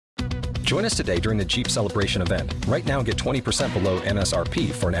Join us today during the Jeep Celebration event. Right now, get 20% below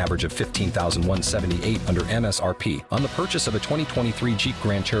MSRP for an average of $15,178 under MSRP on the purchase of a 2023 Jeep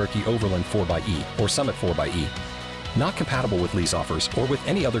Grand Cherokee Overland 4xE or Summit 4xE. Not compatible with lease offers or with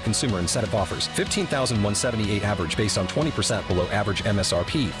any other consumer incentive offers. $15,178 average based on 20% below average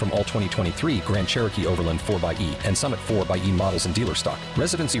MSRP from all 2023 Grand Cherokee Overland 4xE and Summit 4xE models in dealer stock.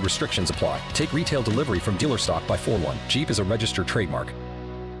 Residency restrictions apply. Take retail delivery from dealer stock by 4/1. Jeep is a registered trademark.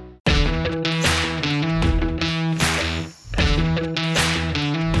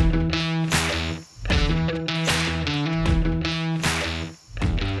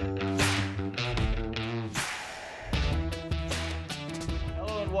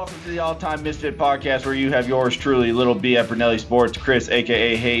 The All-Time Misfit Podcast, where you have yours truly, Little B at Brunelli Sports, Chris,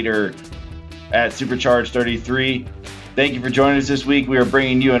 a.k.a. Hater, at Supercharged 33. Thank you for joining us this week. We are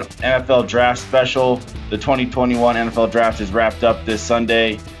bringing you an NFL Draft special. The 2021 NFL Draft is wrapped up this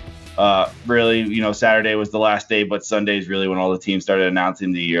Sunday. Really, Saturday was the last day, but Sunday is really when all the teams started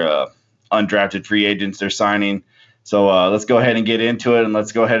announcing the undrafted free agents they're signing. So let's go ahead and get into it, and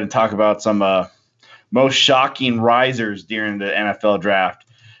let's go ahead and talk about some most shocking risers during the NFL Draft.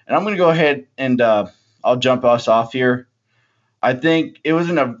 And I'm going to go ahead and I'll jump us off here. I think it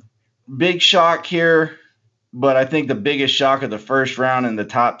wasn't a big shock here, but I think the biggest shock of the first round in the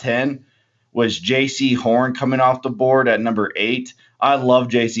top 10 was J.C. Horn coming off the board at number 8. I love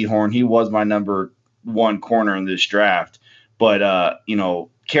J.C. Horn. He was my number 1 corner in this draft. But,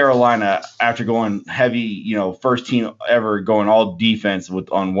 Carolina, after going heavy, first team ever going all defense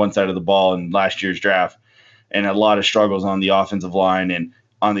on one side of the ball in last year's draft, and a lot of struggles on the offensive line and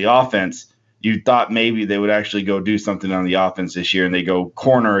on the offense, you thought maybe they would actually go do something on the offense this year, and they go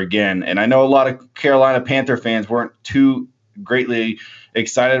corner again. And I know a lot of Carolina Panther fans weren't too greatly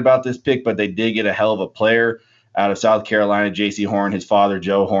excited about this pick, but they did get a hell of a player out of South Carolina, J.C. Horn, his father,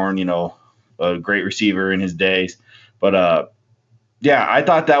 Joe Horn, a great receiver in his days. But, I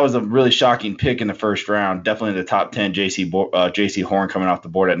thought that was a really shocking pick in the first round. Definitely the top 10, J.C. Horn coming off the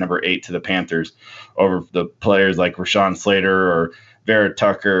board at number 8 to the Panthers over the players like Rashawn Slater or Vera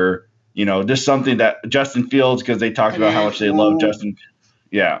Tucker, just something that Justin Fields, because they talked about how much they love Justin.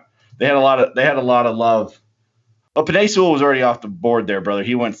 Yeah, they had a lot of love. Well, Penei Sewell was already off the board there, brother.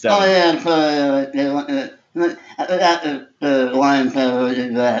 He went 7. Oh yeah, the Lions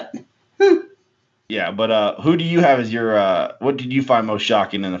that. Yeah, but who do you have as your? What did you find most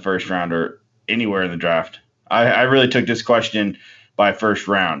shocking in the first round or anywhere in the draft? I really took this question by first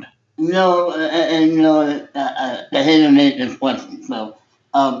round. The hater made this question. So,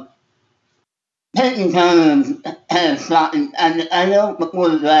 Peyton Turner had a shot, and I know before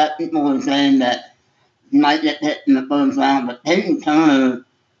the draft people were saying that he might get hit in the first round, but Peyton Turner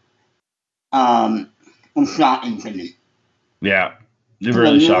was shocking to me. Yeah, it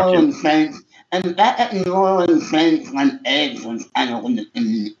really shocked you. And the fact that the New Orleans Saints went edge was kind of limited to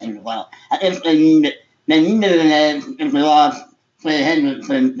me as well. I guess they needed an edge if they lost Trey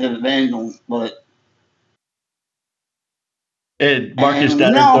Hendrickson to the Vandals, but Marcus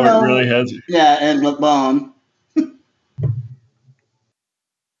Davenport really has. Yeah, and the bomb.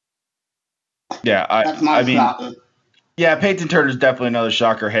 Yeah, I mean, shocker. Yeah, Peyton Turner's definitely another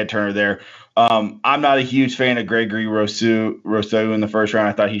shocker head turner there. I'm not a huge fan of Gregory Rousseau in the first round.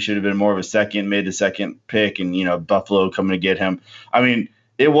 I thought he should have been more of a made the second pick, and Buffalo coming to get him. I mean,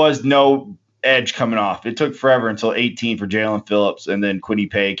 it was no edge coming off. It took forever until 18 for Jalen Phillips, and then Quiddy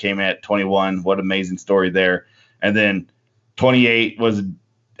Pay came at 21. What an amazing story there. And then 28 was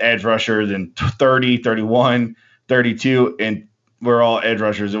edge rusher, then 30, 31, 32, and we're all edge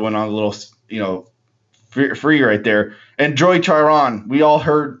rushers. It went on a little, free right there. And Joey Tyron, we all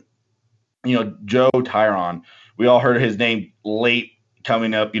heard, Joe Tyron, we all heard his name late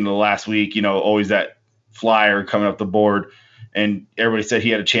coming up, last week, always that flyer coming up the board. And everybody said he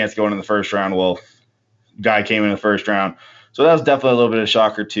had a chance going in the first round. Well, guy came in the first round. So that was definitely a little bit of a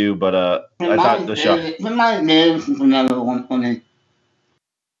shocker too. But I thought the shock. Mike Davis is another one for me.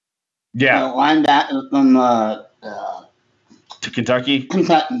 Yeah. Linebacker from to Kentucky?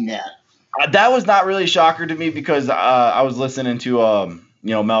 Kentucky, yeah. That was not really a shocker to me because I was listening to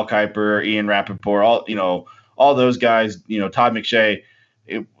Mel Kiper, Ian Rappaport, all those guys, Todd McShay,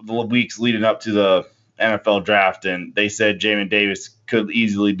 the weeks leading up to the NFL draft, and they said Jamin Davis could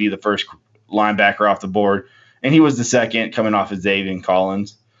easily be the first linebacker off the board, and he was the second coming off of Xavier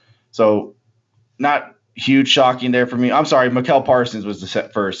Collins. So not huge shocking there for me. I'm sorry, Mikael Parsons was the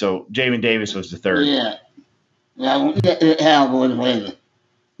first, so Jamin Davis was the third. Yeah. Yeah,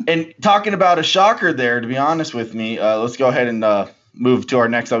 and talking about a shocker there, to be honest with me, let's go ahead and move to our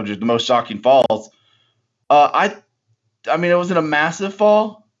next subject, the most shocking falls. I mean, it wasn't a massive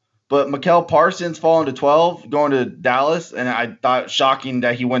fall, But Mikael Parsons falling to 12, going to Dallas, and I thought shocking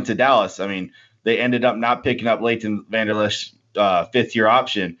that he went to Dallas. I mean, they ended up not picking up Leighton Vander Esch's fifth-year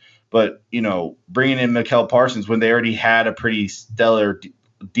option. But, bringing in Mikael Parsons when they already had a pretty stellar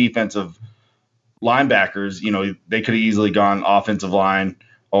defensive linebackers, they could have easily gone offensive line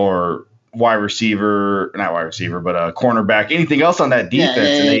or not wide receiver, but cornerback, anything else on that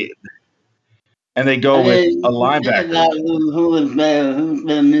defense. And they go with a linebacker. Who was there? Who's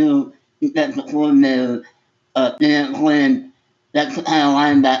the new defensive coordinator? Dan Quinn. That's the kind of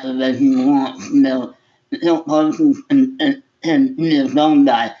linebacker that he wants. Mikael Parsons and he is own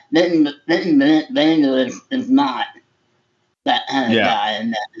guy. Then Vander is not that kind of guy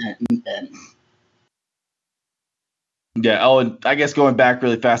in that defense. Yeah. Oh, and I guess going back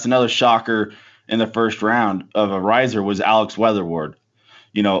really fast, another shocker in the first round of a riser was Alex Weatherwood.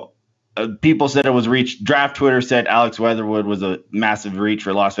 People said it was reach. Draft Twitter said Alex Weatherwood was a massive reach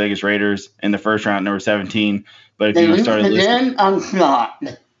for Las Vegas Raiders in the first round, number 17. But if you started listening, I'm shocked.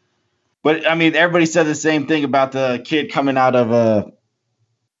 But I mean, everybody said the same thing about the kid coming out of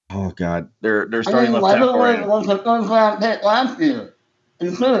oh God, they're starting left tackle. Weatherwood was a first round pick last year,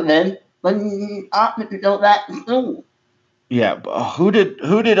 and should have been, but he opted to go back to school. Yeah, but who did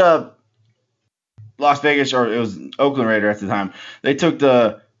Las Vegas, or it was Oakland Raider at the time? They took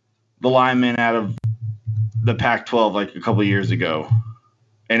the lineman out of the Pac-12 like a couple of years ago,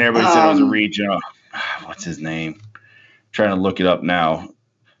 and everybody said it was a reach. What's his name? I'm trying to look it up now.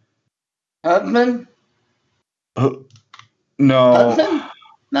 Hudson? No. Hudson?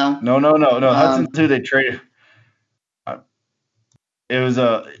 No. Hudson's who they traded. It was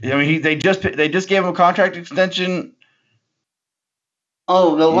they just gave him a contract extension.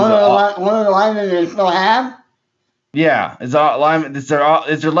 Oh, one of the linemen they still have? Yeah, it's lineman. It's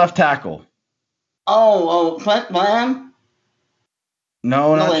their left tackle. Oh, Trent Brown?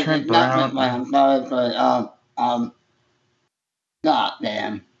 No, not Trent Brown. Not Trent Brown. Sorry, God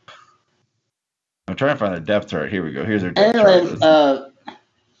damn. I'm trying to find their depth chart. Here we go. Here's their depth chart.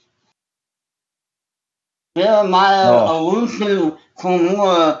 Jeremiah Owusu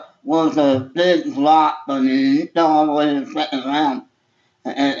Komura was a big drop, but he fell all the way to the second round.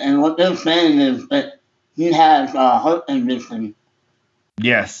 And what they're saying is that he has a heart condition.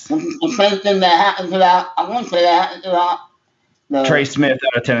 Yes. The same thing that happened to I want to say that happened to Trey Smith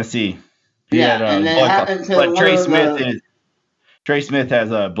out of Tennessee. And it happened to Trey Smith has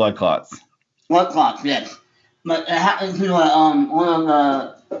blood clots. Blood clots, yes. But it happened to one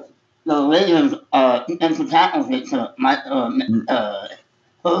of the Raiders defensive tackles.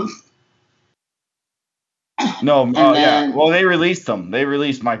 Hurst. No, yeah. Well, they released them. They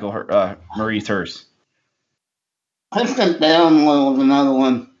released Maurice Hurst. Kristen Barrymore was another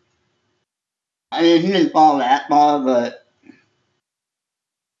one. I mean, he didn't fall that far, but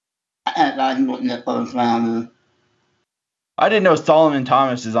I thought he wasn't the first rounder. I didn't know Solomon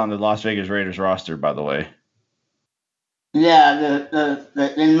Thomas is on the Las Vegas Raiders roster, by the way. Yeah,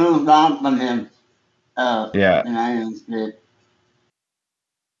 they moved on from him. Yeah. And I understood.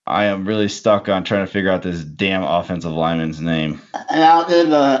 I am really stuck on trying to figure out this damn offensive lineman's name. And I'll give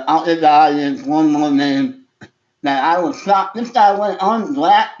the audience one more name that I was shocked. This guy went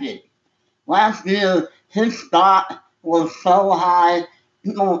undrafted. Last year, his stock was so high.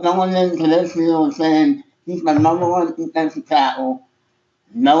 People going into this year were saying he's the number one defensive tackle.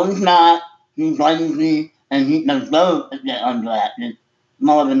 No, he's not. He's lazy, and he deserves to get undrafted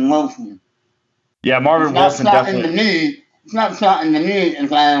more than Wilson. Yeah, Marvin Wilson definitely. It's not shot in the knee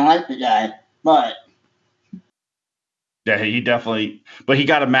if I don't like the guy, but. Yeah, he definitely. But he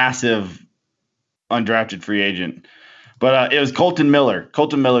got a massive undrafted free agent. But it was Colton Miller.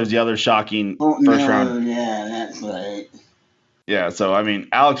 Colton Miller is the other shocking first round. Yeah, that's right. Yeah, so, I mean,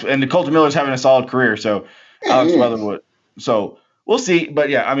 Colton Miller's having a solid career, so Alex Weatherwood. So, we'll see. But,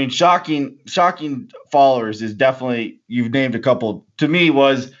 yeah, I mean, shocking followers is definitely, you've named a couple. To me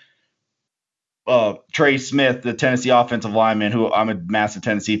was Trey Smith, the Tennessee offensive lineman, who I'm a massive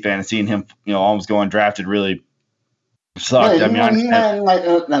Tennessee fan, and seeing him, almost go undrafted really sucked. Wait, like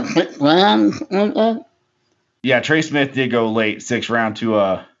 6th round? Yeah, Trey Smith did go late, 6th round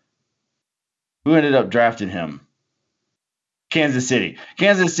to who ended up drafting him? Kansas City.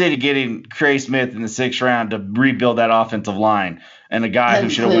 Kansas City getting Trey Smith in the 6th round to rebuild that offensive line, and a guy who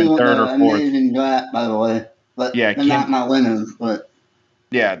should have won 3rd or 4th. Amazing draft, by the way. But yeah, they're not my winners, but.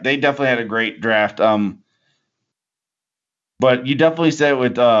 Yeah, they definitely had a great draft. But you definitely said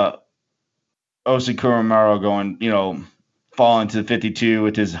with Osi Kuramaro going, falling to 52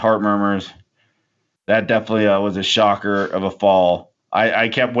 with his heart murmurs, that definitely was a shocker of a fall. I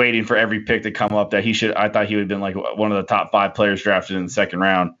kept waiting for every pick to come up that I thought he would have been like one of the top 5 players drafted in the 2nd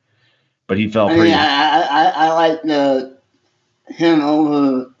round. but he fell I pretty. mean, I like him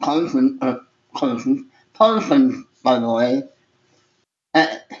over Carson, by the way.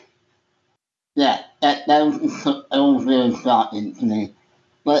 Yeah, that was really shocking to me.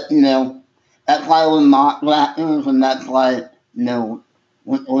 But, that's why we're not blackers, and that's why,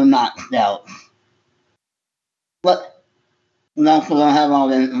 we're not scouts. But we also don't have all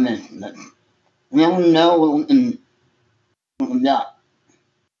the information. We only know what we got.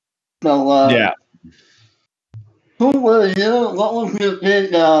 So, Yeah. what was your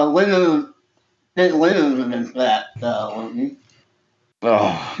big winners of this draft, Whitney?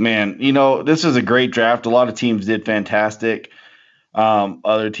 Oh, man. This was a great draft. A lot of teams did fantastic.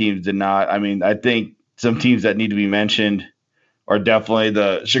 Other teams did not. I mean, I think some teams that need to be mentioned are definitely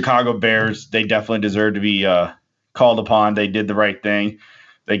the Chicago Bears. They definitely deserve to be called upon. They did the right thing.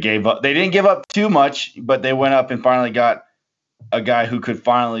 They gave up. They didn't give up too much, but they went up and finally got a guy who could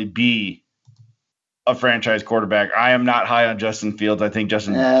finally be a franchise quarterback. I am not high on Justin Fields. I think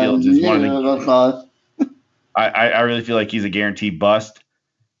Justin Fields is one of the. I really feel like he's a guaranteed bust.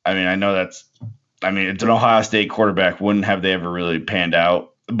 I mean, I know it's an Ohio State quarterback. Wouldn't have they ever really panned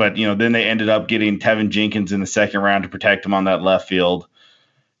out? But, then they ended up getting Tevin Jenkins in the second round to protect him on that left field.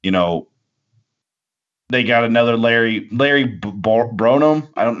 They got another Larry Bronum.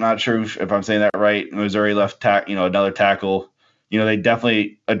 I'm not sure if I'm saying that right. Missouri left tackle, another tackle. They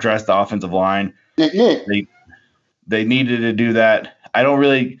definitely addressed the offensive line. They needed to do that. I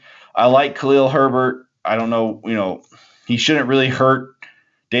like Khalil Herbert. I don't know, he shouldn't really hurt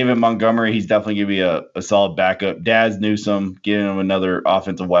David Montgomery. He's definitely going to be a solid backup. Daz Newsome, giving him another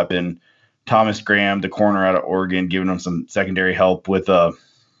offensive weapon. Thomas Graham, the corner out of Oregon, giving him some secondary help with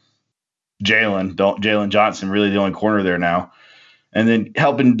Jalen Johnson, really the only corner there now. And then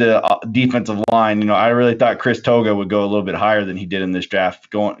helping the defensive line. I really thought Chris Toga would go a little bit higher than he did in this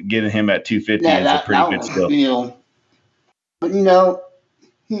draft. Getting him at 250 is a pretty good skill. But,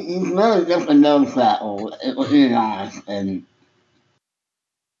 he's really just a nose tackle, being honest. And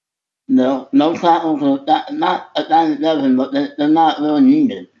no tackles are not a 97, but they're not really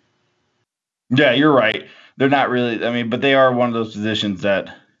needed. Yeah, you're right. They're not really. But they are one of those positions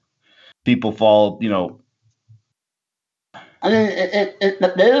that people fall. If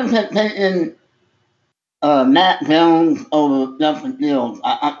the Bears had taken Matt Jones over Justin Fields,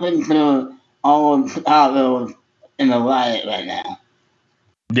 I think all of Chicago is in a riot right now.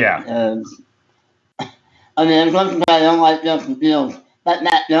 Yeah. As much as I don't like Justin Fields, that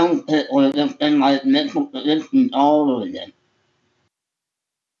Matt Jones pick would have just been like mental position all over again.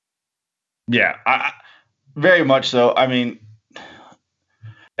 Yeah, very much so. And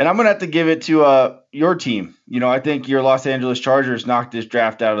I'm going to have to give it to your team. I think your Los Angeles Chargers knocked this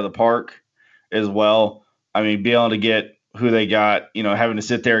draft out of the park as well. Being able to get who they got, having to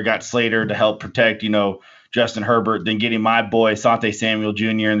sit there, got Slater to help protect, Justin Herbert, then getting my boy Asante Samuel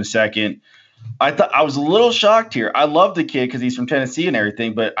Jr. in the second. I was a little shocked here. I love the kid because he's from Tennessee and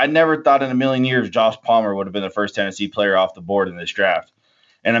everything, but I never thought in a million years Josh Palmer would have been the first Tennessee player off the board in this draft.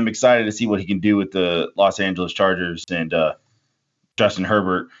 And I'm excited to see what he can do with the Los Angeles Chargers and Justin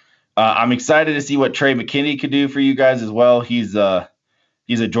Herbert. I'm excited to see what Trey McKinney could do for you guys as well. He's one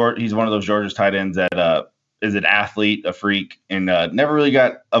of those Georgia tight ends that is an athlete, a freak, and never really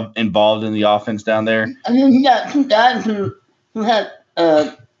got involved in the offense down there. You got two guys who had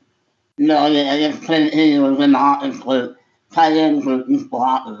I guess Trey McKinney was in the offense with tight ends with these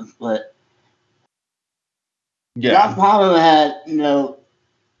blockers, but Josh Palmer had no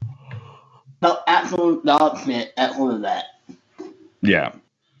absolute dog shit at quarterback. Yeah.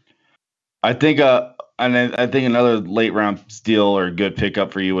 I think another late round steal or good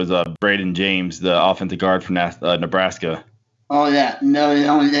pickup for you was Braden James, the offensive guard from Nebraska. Oh yeah, no, he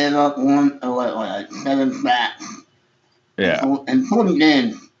only gave up 7 sacks. Yeah, and 40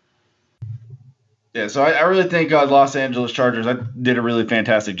 games. Yeah, so I really think Los Angeles Chargers did a really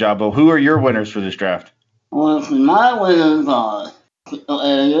fantastic job. But who are your winners for this draft? Well, my winners are I'm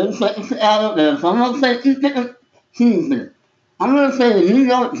going to say the New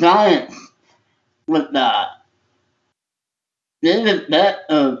York Giants with David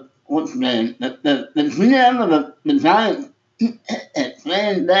what's his name? The GM of the Giants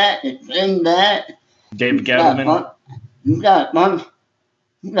explained that. David Gettleman. He's got a bunch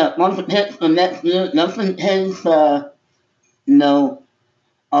of picks for next year. Nothing in case, our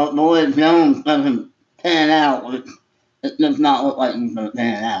boy Jones doesn't pan out, which it does not look like he's going to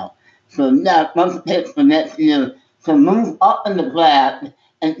pan out. So you got a bunch of picks for next year to move up in the draft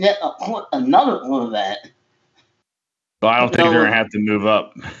and get another quarterback. Well, I don't think they're going to have to move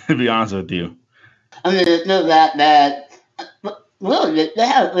up, to be honest with you. It's not that bad. Really, they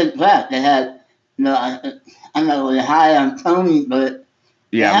had a good draft. They had, I'm not really high on Tony, but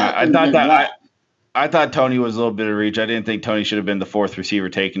Yeah, I thought Tony was a little bit of reach. I didn't think Tony should have been the fourth receiver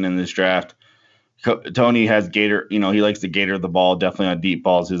taken in this draft. Tony has gator, he likes to gator the ball, definitely on deep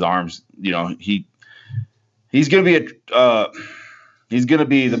balls. His arms, he's gonna be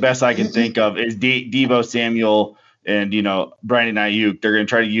the best I can think of is Deebo Samuel and Brandon Ayuk. They're gonna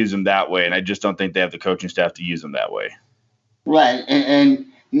try to use him that way, and I just don't think they have the coaching staff to use him that way. Right, and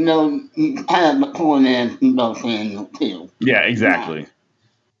kind of a cool man, Deebo Samuel too. Yeah, exactly.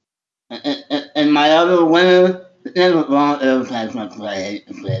 And my other winner, the Denver Broncos, as much as I hate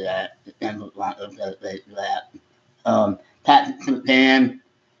to say that, the Denver Broncos has a great draft. Patrick Surtain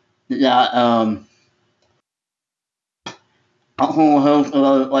got a whole host of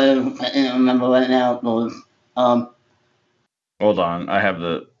other players I can't remember right now. Those, hold on, I have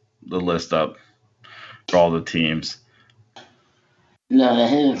the list up for all the teams. No, the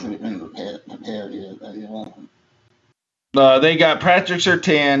haters have been prepared here, but you're welcome. They got Patrick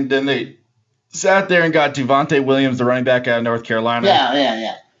Surtain, then they sat there and got Devontae Williams, the running back out of North Carolina.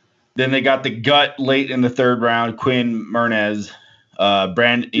 Yeah. Then they got the gut late in the third round, Quinn Mernez. They got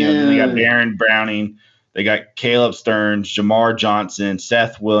Baron Browning. They got Caleb Stearns, Jamar Johnson,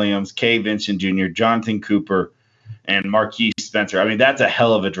 Seth Williams, Kay Vincent Jr., Jonathan Cooper, and Marquise Spencer. I mean, that's a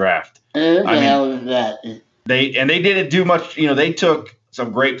hell of a draft. Hell of a draft. They didn't do much. They took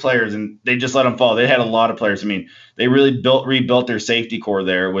some great players and they just let them fall. They had a lot of players. I mean, they really rebuilt their safety core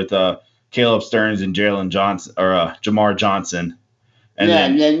there with Caleb Stearns and Jalen Johnson or Jamar Johnson. And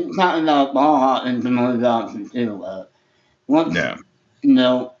then talking about ball hawk and Jamar Johnson too.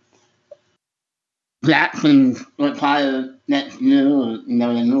 Jackson's retired next year,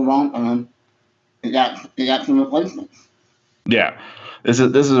 they move on from him. They got some replacements. Yeah, this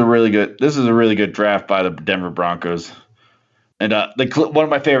is a really good draft by the Denver Broncos. And one of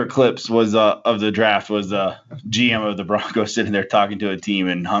my favorite clips was of the draft was the GM of the Broncos sitting there talking to a team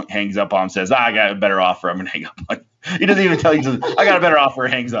and hangs up on him, says, I got a better offer. I'm going to hang up on you. He doesn't even tell you, I got a better offer,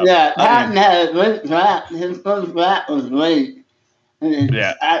 hangs up. Yeah, Patton had a great draft. His first draft was great.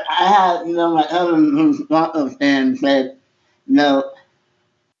 Yeah. I had, my cousin who's Broncos fan said,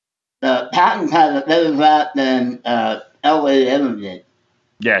 Patton's had a better draft than Elway ever did.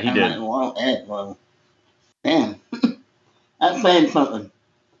 Yeah, he did. Well, damn. That's saying something.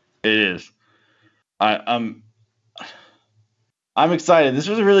 It is. I'm excited. This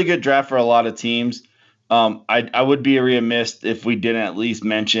was a really good draft for a lot of teams. I would be remiss if we didn't at least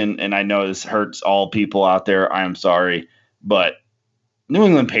mention, and I know this hurts all people out there, I am sorry, but New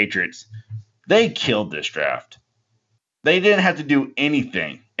England Patriots, they killed this draft. They didn't have to do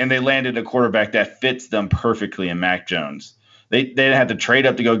anything, and they landed a quarterback that fits them perfectly in Mac Jones. They didn't have to trade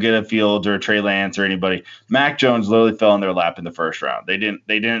up to go get a Fields or a Trey Lance or anybody. Mac Jones literally fell in their lap in the first round. They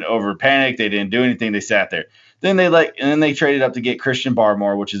didn't over panic. They didn't do anything. They sat there. Then they traded up to get Christian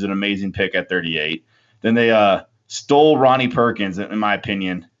Barmore, which is an amazing pick at 38. Then they stole Ronnie Perkins, in my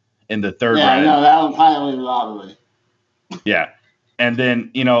opinion, in the third round. Yeah, no, that was highly lottery. Yeah, and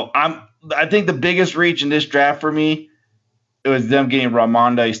then I think the biggest reach in this draft for me, it was them getting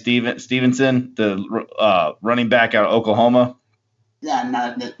Ramondre Stevenson, the running back out of Oklahoma. Yeah, I'm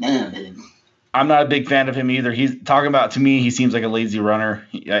not a big fan of him. I'm not a big fan of him either. He's talking about, to me, he seems like a lazy runner.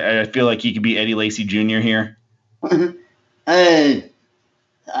 I feel like he could be Eddie Lacy Jr. here. Hey,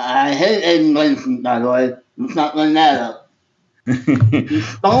 I hate Eddie Lacy, by the way. Let's not bring that up. He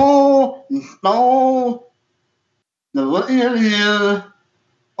stole the Rookie of the Year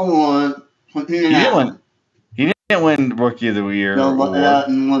award from Indianapolis. He didn't win Rookie of the Year. No, but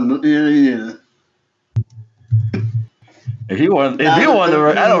won Rookie of the Year. If he won the I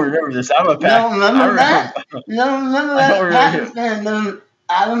don't remember this. I'm a Pack. Remember that?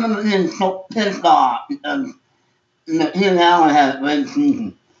 I remember being so pissed off because he and Allen had a great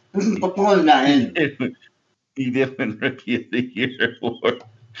season. This is before he got injured. He did win Rookie of the Year award.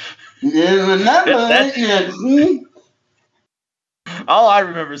 You didn't remember it, see? All I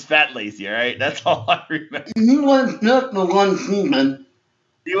remember is Fat Lacy, all right? That's all I remember. He was good for one season.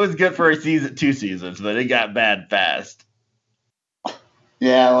 He was good for two seasons, but it got bad fast.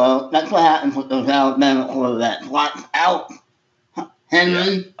 Yeah, well, that's what happens with those Alabama quarterbacks. Watch out,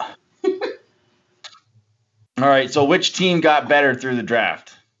 Henry. Yeah. All right, so which team got better through the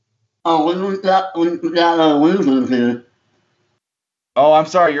draft? Oh, we got losers here. Oh, I'm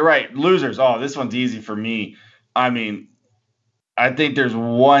sorry, you're right. Losers. Oh, this one's easy for me. I mean, I think there's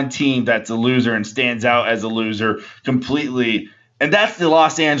one team that's a loser and stands out as a loser completely, and that's the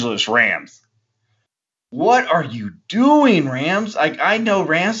Los Angeles Rams. What are you doing, Rams? I know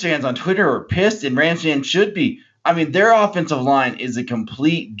Rams fans on Twitter are pissed, and Rams fans should be. I mean, their offensive line is a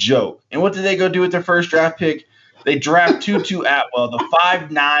complete joke. And what did they go do with their first draft pick? They draft Tutu Atwell, the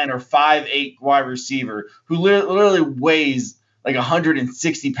 5'9" or 5'8" wide receiver who literally weighs like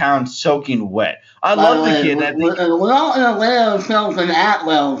 160 pounds soaking wet. I love the kid. We're all going to lay ourselves in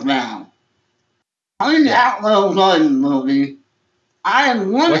Atwells now. How many Atwells are you, Movie? I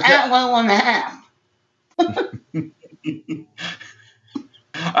am one Atwell and a half.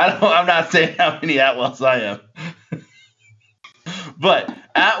 I'm not saying how many Atwells I am. But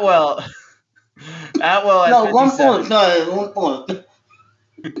Atwell no, 1 point.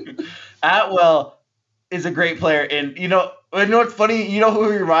 Atwell is a great player, and you know what's funny? You know who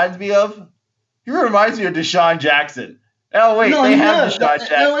he reminds me of? He reminds me of Deshaun Jackson. Oh wait, they have Deshaun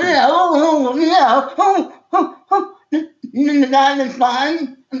Jackson. The guy that's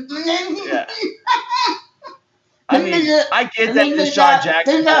fine. Yeah. I mean, I get that Deshaun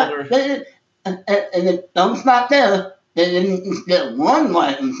Jackson older. And don't stop there. They didn't get one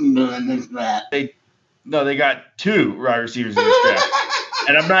wide receiver in this draft. They got 2 wide receivers in this draft.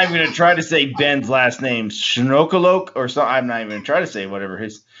 And I'm not even going to try to say Ben's last name, Shnokolok or something. I'm not even going to try to say whatever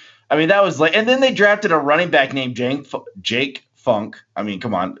his. I mean, that was like. And then they drafted a running back named Jake Funk. I mean,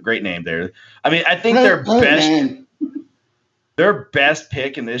 come on, great name there. I mean, I think their best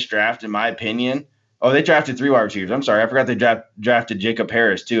pick in this draft, in my opinion. Oh, they drafted 3 wide receivers. I'm sorry, I forgot they drafted Jacob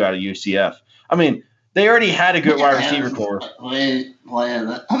Harris too out of UCF. I mean, they already had a good wide receiver core.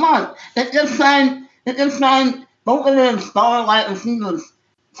 Come on, they just signed both of them star wide receivers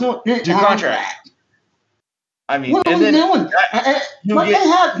to contract. I mean, what are we doing? They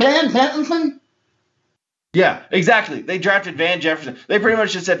have Van Jefferson? Yeah, exactly. They drafted Van Jefferson. They pretty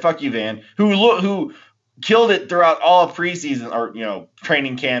much just said, "Fuck you, Van," who killed it throughout all of preseason or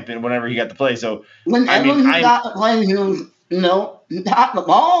training camp and whenever he got to play. So whenever he got to play, he got the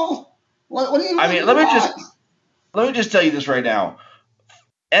ball. What do you mean? I mean, let me just tell you this right now.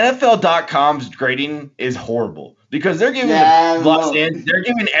 NFL.com's grading is horrible because they're giving they're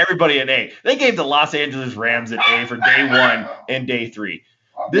giving everybody an A. They gave the Los Angeles Rams an A for day 1 and day 3.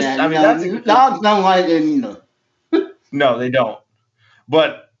 Dogs don't like it either. No, they don't.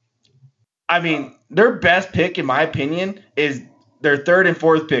 But I mean, their best pick, in my opinion, is their 3rd and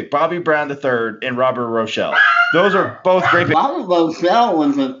 4th pick, Bobby Brown III and Robert Rochelle. Those are both great picks. Robert Rochelle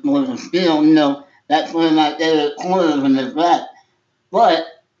was a steal. That's one of my favorite corners in the draft. But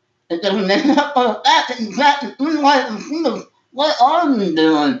it doesn't make up for the fact that you drafted 3 wide receivers. What are you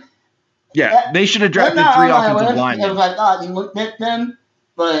doing? Yeah, they should have drafted 3 offensive linemen. I thought you looked at them,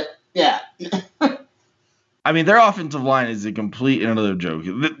 but yeah. I mean, their offensive line is a complete and utter joke.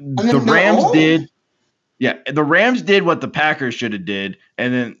 The Rams did. Yeah, the Rams did what the Packers should have did,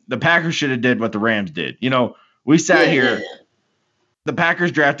 and then the Packers should have did what the Rams did. We sat here. Yeah. The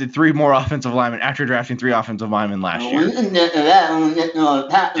Packers drafted 3 more offensive linemen after drafting 3 offensive linemen last year. We can get to that when we get to the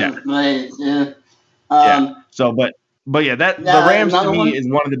Packers plays. So, but yeah, the Rams to me is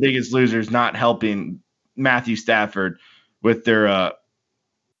one of the biggest losers, not helping Matthew Stafford with their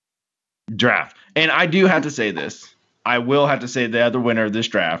draft. And I do have to say this. I will have to say the other winner of this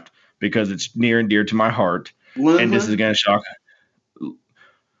draft because it's near and dear to my heart. And this is going to shock.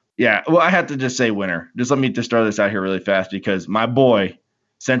 Yeah, well, I have to just say winner. Just let me just throw this out here really fast because my boy,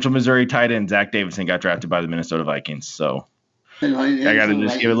 Central Missouri tight end Zach Davidson, got drafted by the Minnesota Vikings. So I got to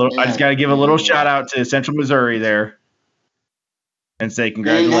just give a little. I just got to give a little shout out to Central Missouri there, and say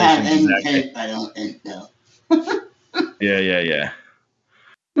congratulations to Zach. I don't think so. Yeah.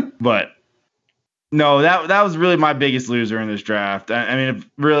 But no, that was really my biggest loser in this draft. I mean,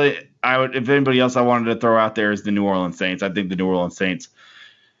 if anybody else I wanted to throw out there is the New Orleans Saints. I think the New Orleans Saints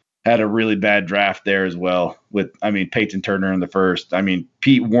had a really bad draft there as well with, Peyton Turner in the first.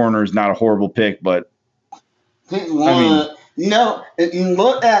 Pete Warner's not a horrible pick, but Pete Warner, if you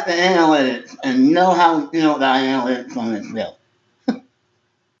look at the analytics and know how to feel about analytics on this bill.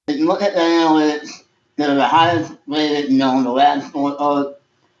 If you look at the analytics, they're the highest rated, in the last score,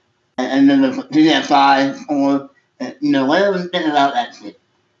 and then the UDFAs, or, whatever you think about that shit.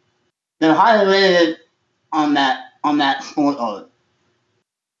 They're highly rated on that score.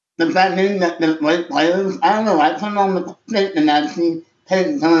 Does that mean that the great players? I don't know. I turn on the tape and I see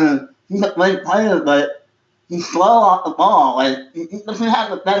Peyton Turner. He's a great player, but he's slow off the ball. He doesn't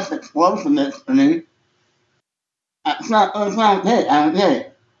have the best explosiveness for me. It's not good. I don't get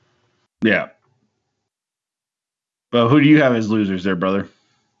it. Yeah. Well, who do you have as losers there, brother?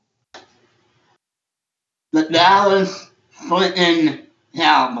 The Dallas freaking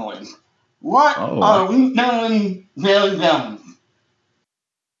Cowboys. What are we doing, Jerry Jones?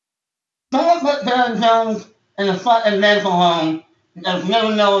 Don't put Jerry Jones in a fucking mental home. There's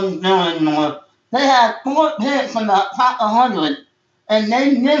never no one doing anymore. They had 4 picks in the top 100, and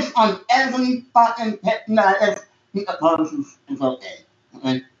they missed on every fucking pick. No, Pete Parsons is okay.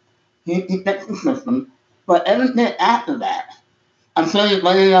 Okay? He fixed the system. But everything after that, I'm sure you're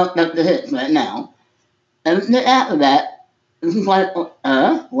running out the hits right now. Everything after that, this is like,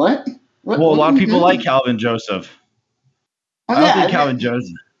 what? Well, a lot of people like Calvin Joseph. Oh, I don't yeah, think Calvin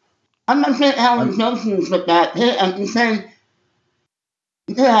Joseph. I'm not saying Calvin Joseph with that hit. I'm just saying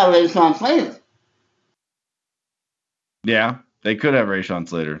you could have Rashawn Slater. Yeah, they could have Rashawn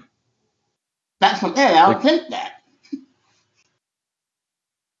Slater. That's okay. I'll take that.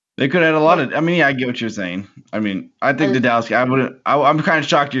 They could have had a lot of. I mean, yeah, I get what you're saying. I mean, I think the Dallas. I'm kind of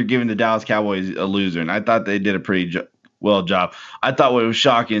shocked you're giving the Dallas Cowboys a loser, and I thought they did a pretty well job. I thought what was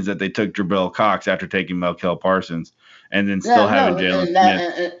shocking is that they took Jabril Cox after taking Micah Parsons, and then still having Jalen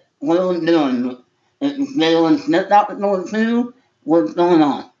Smith. What are we doing? Is Jalen Smith out at number 2? What's going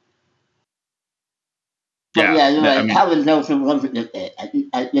on? But yeah, you're right. I mean, Calvin Joseph wasn't just it.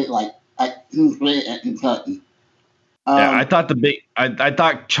 I did like he's great at Kentucky. Yeah, I thought I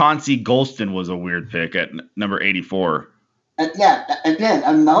thought Chauncey Golston was a weird pick at number 84. Yeah, again,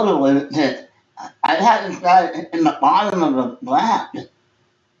 another weird pick. I had this guy in the bottom of the draft.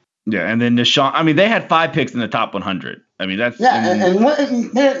 Yeah, and then Deshaun. I mean, they had 5 picks in the top 100. I mean, that's and what is he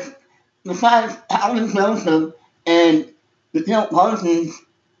picked besides Calvin Joseph and Pete Parsons?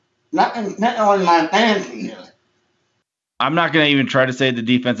 Nothing's on my fantasy here. I'm not going to even try to say the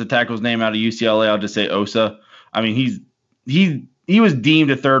defensive tackle's name out of UCLA. I'll just say Osa. I mean, he was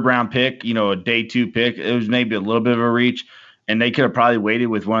deemed a 3rd-round pick, a day 2 pick. It was maybe a little bit of a reach, and they could have probably waited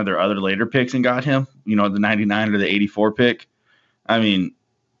with one of their other later picks and got him, the 99 or the 84 pick. I mean,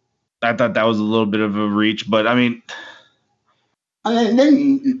 I thought that was a little bit of a reach, but I mean, they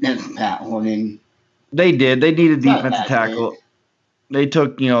didn't tackle. They did. They needed defensive tackle. They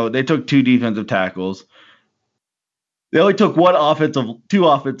took 2 defensive tackles. They only took 2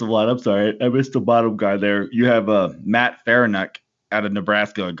 offensive line. I'm sorry, I missed the bottom guy there. You have Matt Farinack out of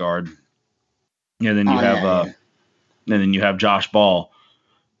Nebraska guard, and then you have Josh Ball.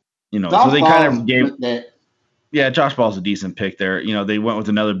 So they kind of gave. Yeah, Josh Ball's a decent pick there. They went with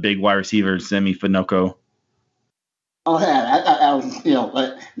another big wide receiver, Semi Finoko. Oh yeah, I thought that was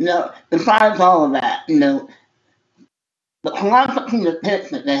but besides all of that, the philosophy of picks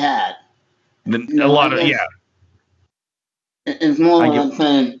that they had. A lot of It's more like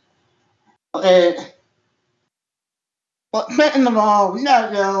saying, okay, well, second of all, we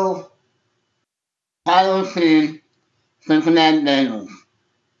gotta go Tyler Team, Cincinnati Bengals.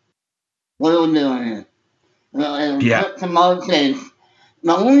 What are we doing here? Jamar Chase.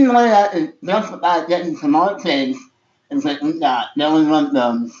 The only way I can justify getting Jamar Chase is that we got Dylan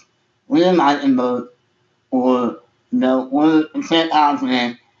Montgomery, William Eichenberg, or one of St.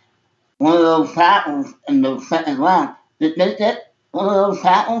 Osman, one of those tackles in the second round. Did they get one of those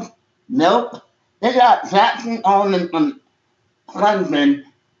tackles? Nope. They got Jackson Allman from Clemson,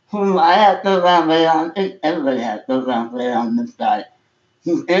 who I had 3rd round grade on. I think everybody had 3rd round grade on this guy.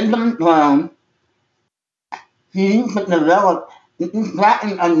 He's in the ground. He needs to develop. He's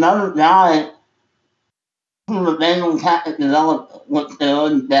backing another guy who the Bengals have to develop, which they're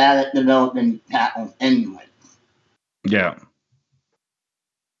already bad at developing tackles anyway. Yeah.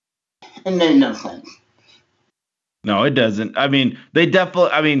 It made no sense. No, it doesn't. I mean, they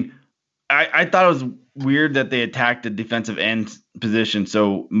definitely. I mean, I thought it was weird that they attacked the defensive end position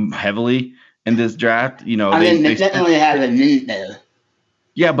so heavily in this draft. They definitely had a need there.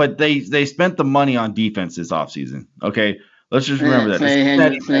 Yeah, but they spent the money on defense this offseason. Okay, let's just remember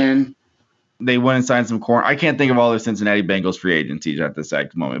that. They went and signed some corner. I can't think of all their Cincinnati Bengals free agencies at this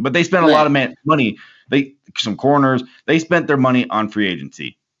exact moment, but they spent a lot of money. Some corners. They spent their money on free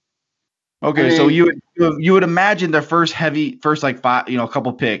agency. Okay, so you would imagine their first like 5, a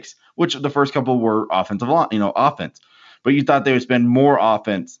couple picks, which the first couple were offensive line, offense, but you thought they would spend more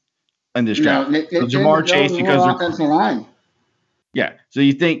offense in this draft. So Jamar Chase because offensive line. Yeah, so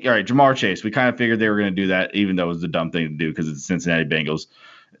you think, all right, Jamar Chase, we kind of figured they were going to do that, even though it was the dumb thing to do because it's the Cincinnati Bengals.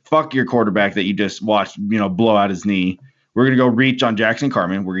 Fuck your quarterback that you just watched, blow out his knee. We're going to go reach on Jackson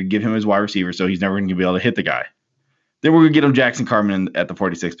Carman. We're going to give him his wide receiver, so he's never going to be able to hit the guy. Then we're going to get him Jackson Carman at the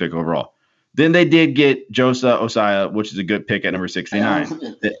 46th pick overall. Then they did get Josa Osai, which is a good pick at number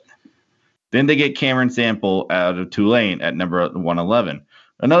 69. Then they get Cameron Sample out of Tulane at number 111.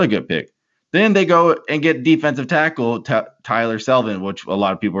 Another good pick. Then they go and get defensive tackle Tyler Selvin, which a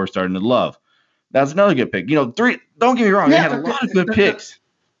lot of people are starting to love. That's another good pick. 3. Don't get me wrong; they had a lot of good picks.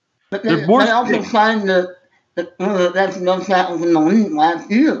 But they also signed the that's no tackles in the league last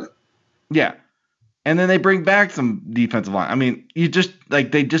year. Yeah, and then they bring back some defensive line. I mean, they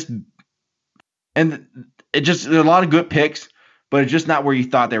just And it just there are a lot of good picks, but it's just not where you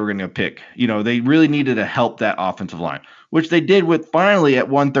thought they were going to pick. They really needed to help that offensive line, which they did with finally at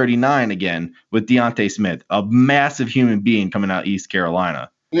 139 again with Deontay Smith, a massive human being coming out of East Carolina.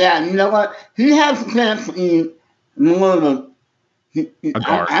 Yeah, you know what? He has a chance to be more of a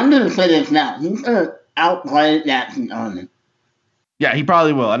guard. I'm going to say this now. He's going to outplay Jackson Arnold. Yeah, he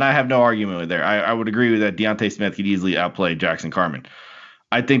probably will, and I have no argument with there. I would agree with that. Deontay Smith could easily outplay Jackson Carman.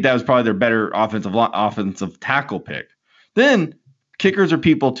 I think that was probably their better offensive tackle pick. Then kickers are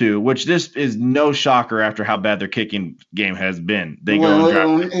people too, which this is no shocker after how bad their kicking game has been. They go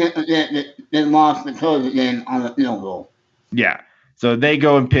and draft. They lost the COVID game on the field goal. Yeah, so they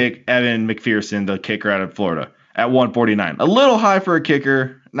go and pick Evan McPherson, the kicker out of Florida, at 149. A little high for a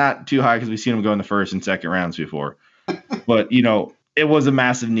kicker, not too high because we've seen him go in the first and second rounds before. But it was a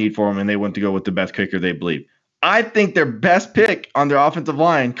massive need for them, and they went to go with the best kicker they believe. I think their best pick on their offensive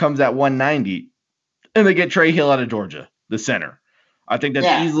line comes at 190, and they get Trey Hill out of Georgia, the center. I think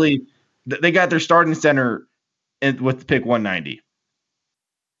that's easily – they got their starting center with the pick 190.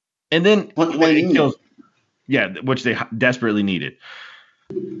 And then it kills – which they desperately needed.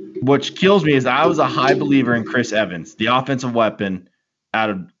 What kills me is I was a high believer in Chris Evans, the offensive weapon out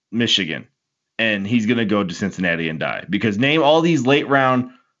of Michigan. And he's going to go to Cincinnati and die. Because name all these late-round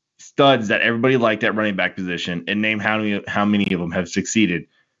studs that everybody liked at running back position and name how many of them have succeeded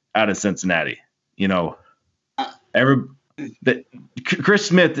out of Cincinnati.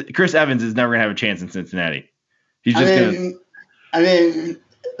 Chris Evans is never going to have a chance in Cincinnati. He's just going to – I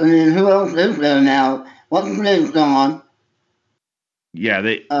mean, who else is there now? What's his name's gone? Yeah,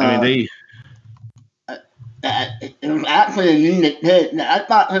 they it was actually a unique pick. I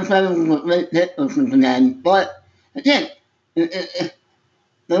thought Chris Evans was a great pick for Cincinnati, but again, they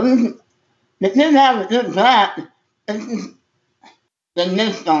didn't have a good draft. They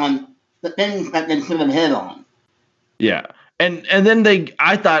missed on the things that they should have hit on. Yeah, and then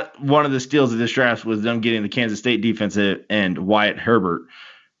I thought one of the steals of this draft was them getting the Kansas State defensive end Wyatt Herbert,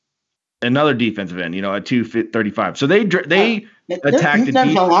 another defensive end, at 235. So they attacked the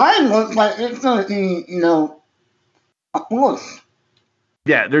defense. The line looks like it's going to be, a force.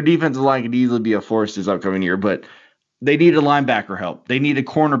 Yeah, their defensive line could easily be a force this upcoming year, but they need a linebacker help. They need a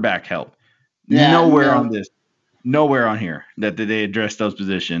cornerback help. Nowhere on here that they address those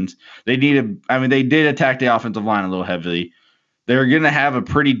positions. They did attack the offensive line a little heavily. They're going to have a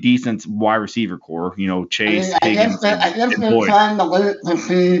pretty decent wide receiver core, Chase, Higgins, I guess they're trying to look to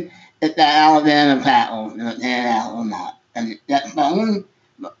see if the Alabama tackles pan out or not. And that's the only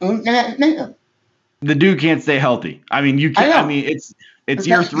thing I can think of. The dude can't stay healthy. I mean, you can't. I mean, it's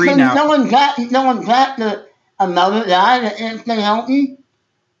year 3 now. No one got another guy that can't stay healthy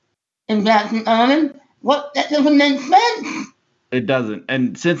in Jackson Arnold. What? That doesn't make sense. It doesn't.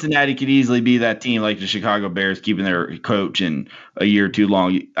 And Cincinnati could easily be that team like the Chicago Bears keeping their coach in a year too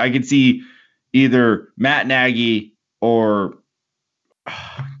long. I could see either Matt Nagy or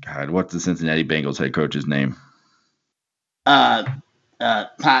what's the Cincinnati Bengals head coach's name? Zach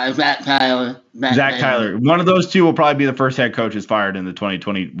Tyler. Zach Tyler. One of those two will probably be the first head coaches fired in the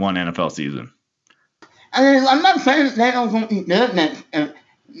 2021 NFL season. I mean, I'm not saying that they don't be good next year.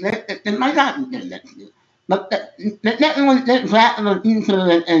 They might not be good next year. But they definitely get back to the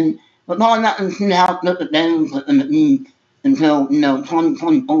future, and we're probably not going to see how good the Bengals are going to be until,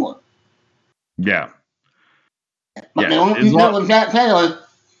 2024. Yeah. But they won't be good with Zach Taylor.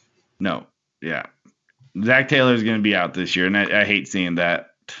 No. Yeah. Zach Taylor is going to be out this year, and I hate seeing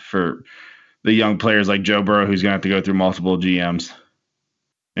that for the young players like Joe Burrow, who's going to have to go through multiple GMs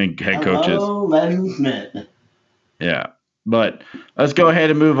and head coaches. Oh, Larry Smith. Yeah. But let's go ahead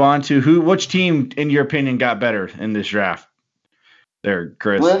and move on to which team, in your opinion, got better in this draft? There,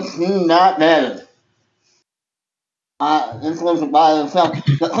 Chris. Which team got better? This was by itself.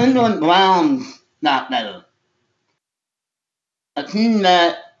 The Cleveland Browns got better. A team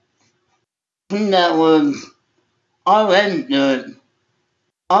that was already good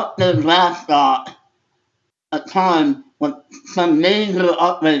up their draft stock a time with some major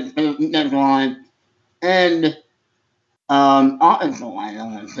upgrades to the defensive line and offensive line, I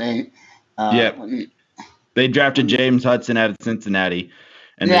want to say. They drafted James Hudson out of Cincinnati,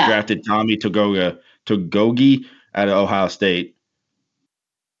 and they drafted Tommy Togogi out of Ohio State.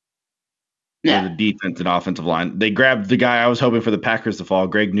 For the defense and offensive line. They grabbed the guy I was hoping for the Packers to fall,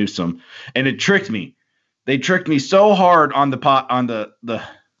 Greg Newsome, and it tricked me. They tricked me so hard on the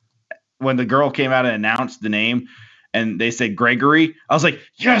when the girl came out and announced the name and they said Gregory. I was like,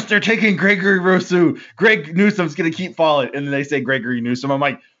 yes, they're taking Gregory Rousseau. Greg Newsome's gonna keep falling. And then they say Gregory Newsome. I'm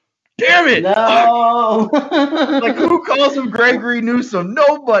like, damn it. No. Like, who calls him Gregory Newsome?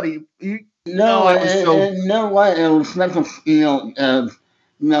 Nobody. No, I was so no way. It was such a field of,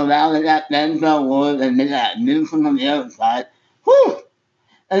 now they got Denzel Ward and they got Newsom on the other side. Whew!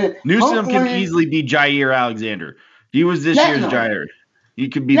 And Newsom can hopefully, easily be Jair Alexander. He was this year's definitely, Jair. He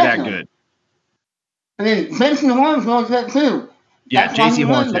could be that definitely. good. I mean, Jason Horn's going to get too. Yeah, That's why J.C. he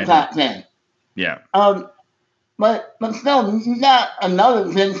won the Hornsman. top 10. Yeah. But still, you got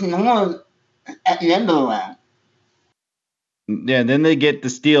another Jason Horn at the end of the round. Yeah, then they get the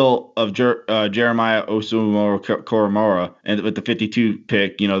steal of Jeremiah Osumoro-Koromora, and with the 52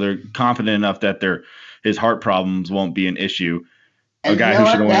 pick, they're confident enough that his heart problems won't be an issue. And a guy who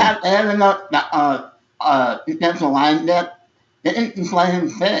should win. They have enough defensive line depth. They can just let him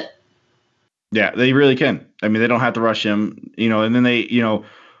fit. Yeah, they really can. I mean, they don't have to rush him, and then they,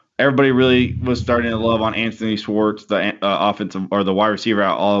 everybody really was starting to love on Anthony Schwartz, the offensive or the wide receiver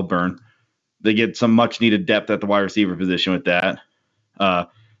out Auburn. They get some much needed depth at the wide receiver position with that.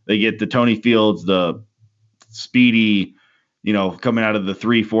 They get the Tony Fields, the speedy, coming out of the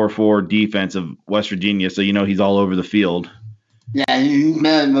 3-4-4 defense of West Virginia. So, he's all over the field. Yeah, he's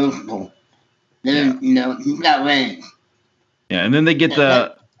very versatile. Then, he's got range. Yeah, and then they get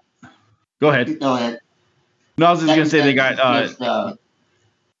the – go ahead. Go ahead. No, I was just going to say they got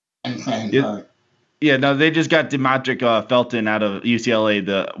they just got Demetric Felton out of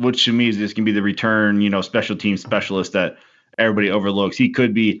UCLA, which to me is just going to be the return, special team specialist that everybody overlooks. He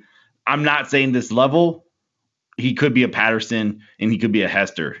could be – I'm not saying this level. He could be a Patterson and he could be a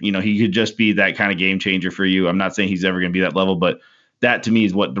Hester. He could just be that kind of game changer for you. I'm not saying he's ever going to be that level, but that to me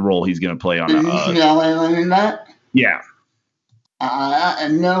is what the role he's going to play on. UCLA running back? Yeah.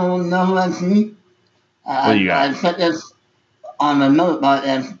 No, that's me. What do you got? I put this on the note, but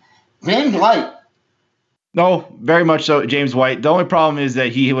James White. No, very much so. James White. The only problem is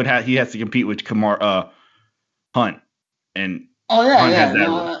that he has to compete with Hunt, and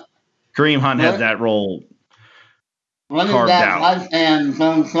Kareem Hunt has that role carved out.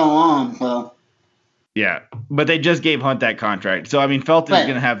 Lifespan so long, so. Yeah, but they just gave Hunt that contract, so I mean Felton's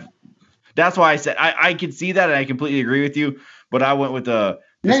going to have. That's why I said I could see that, and I completely agree with you. But I went with the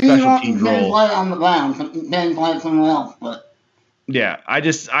special team role. On the ground, then play somewhere else, but. Yeah, I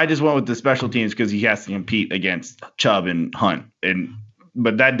just went with the special teams because he has to compete against Chubb and Hunt,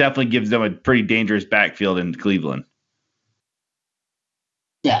 but that definitely gives them a pretty dangerous backfield in Cleveland.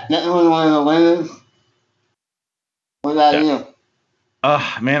 Yeah, definitely one of the winners. What about you?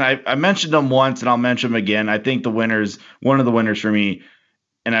 Man, I mentioned them once and I'll mention them again. I think one of the winners for me,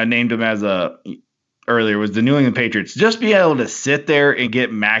 and I named him earlier, was the New England Patriots. Just be able to sit there and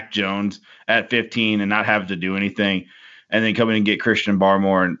get Mac Jones at 15 and not have to do anything, and then come in and get Christian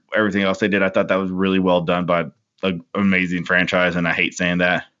Barmore and everything else they did. I thought that was really well done by an amazing franchise, and I hate saying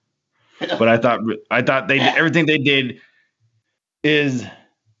that. But I thought they did, everything they did is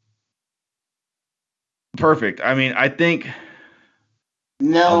perfect. I mean, I think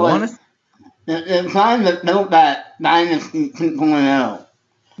they're trying to build that Dynasty 2.0.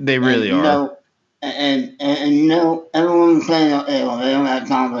 They really are. And everyone's saying, okay, well, they don't have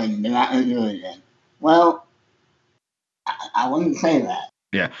Tom Brady. They're not going to do it again. Well, I wouldn't say that.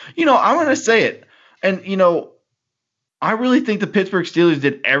 Yeah. I'm going to say it. And, I really think the Pittsburgh Steelers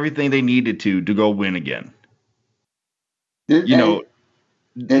did everything they needed to go win again. Najee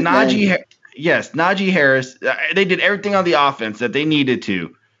Harris, they did everything on the offense that they needed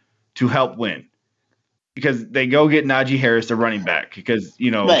to help win. Because they go get Najee Harris, the running back, because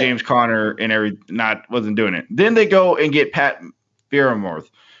James Conner and wasn't doing it. Then they go and get Pat Freiermuth,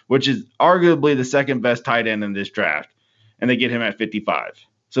 which is arguably the second best tight end in this draft, and they get him at 55.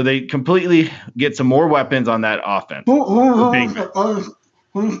 So they completely get some more weapons on that offense.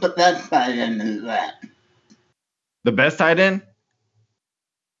 Who's the best tight end in that? The best tight end?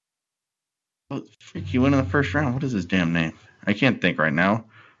 Oh, freak, he went in the first round. What is his damn name? I can't think right now.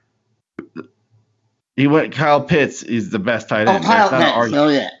 Kyle Pitts is the best tight end. Kyle Pitts. Oh,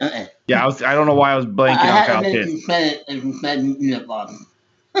 yeah. Okay. Yeah, I don't know why I was blanking on Kyle Pitts.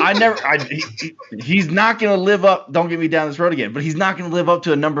 He's not going to live up. Don't get me down this road again, but he's not going to live up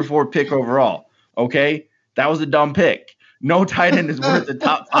to a number 4 pick overall. Okay? That was a dumb pick. No tight end is worth a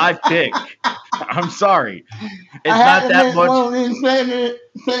top 5 pick. I'm sorry. It's not that much.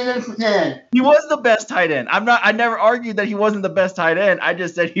 He was the best tight end. I never argued that he wasn't the best tight end. I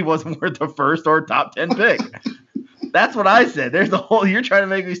just said he wasn't worth the first or top 10 pick. That's what I said. You're trying to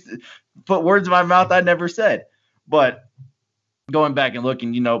make me put words in my mouth I never said. But going back and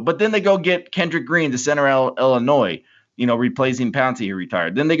looking, but then they go get Kendrick Green, the center of Illinois, replacing Pouncey, who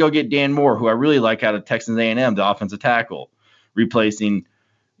retired. Then they go get Dan Moore, who I really like out of Texas A&M, the offensive tackle, replacing,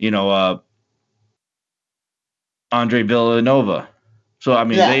 Andre Villanova. So, I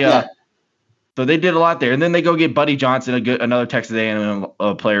mean, So they did a lot there. And then they go get Buddy Johnson, another Texas A&M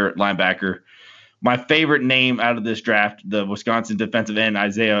player, linebacker. My favorite name out of this draft, the Wisconsin defensive end,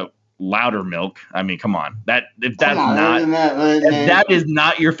 Isaiah Loudermilk. I mean, come on. That is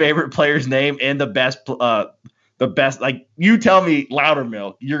not your favorite player's name and the best, like, you tell me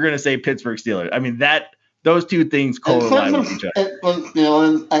Loudermilk, you're going to say Pittsburgh Steelers. I mean, those two things correlate with each other.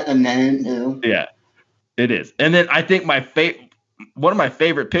 Yeah, it is. And then I think one of my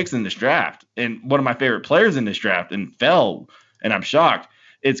favorite picks in this draft and one of my favorite players in this draft and I'm shocked,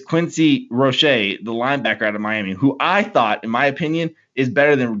 it's Quincy Roche, the linebacker out of Miami, who I thought, in my opinion, is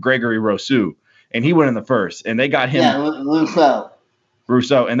better than Gregory Rousseau. And he went in the first. And they got him. Yeah,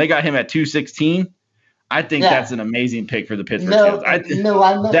 Rousseau. And they got him at 216. I think that's an amazing pick for the Pittsburgh Steelers. You know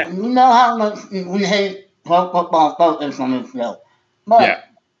how much we hate pro football focus on this show. But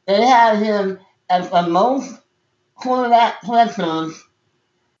they had him as the most quarterback pressures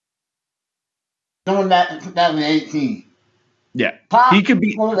during that 2018. Yeah, Top he could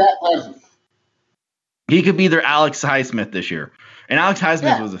be pressures. He could be their Alex Highsmith this year. And Alex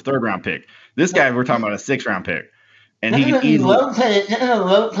Highsmith was a 3rd-round pick. This guy, we're talking about a 6th-round pick. And he could easily rotate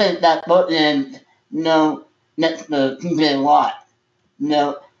that bookend, next to TJ Watt.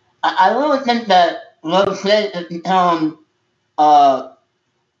 I really think that Roche has become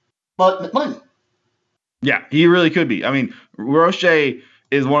Yeah, he really could be. I mean, Roche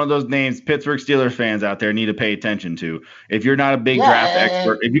is one of those names Pittsburgh Steelers fans out there need to pay attention to. If you're not a big draft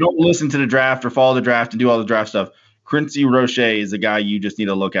expert, if you don't listen to the draft or follow the draft and do all the draft stuff, Quincy Roche is a guy you just need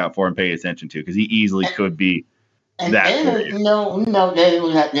to look out for and pay attention to because he easily could be that. David, David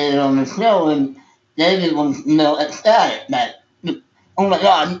was out there on the show, and David was, ecstatic that, oh my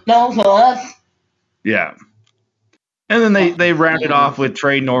God, no for us. Yeah. And then they rounded off with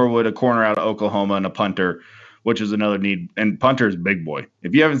Trey Norwood, a corner out of Oklahoma, and a punter, which is another need. And punter is big boy.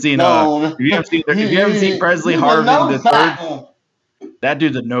 If you haven't seen Presley Harvin III, that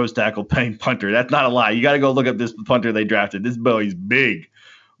dude's a nose tackle playing punter. That's not a lie. You got to go look up this punter they drafted. This boy's big.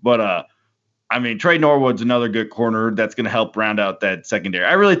 But I mean, Trey Norwood's another good corner that's going to help round out that secondary.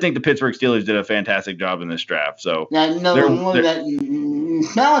 I really think the Pittsburgh Steelers did a fantastic job in this draft. So selling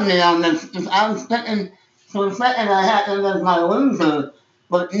me on this. I was thinking for a second I had them as my loser,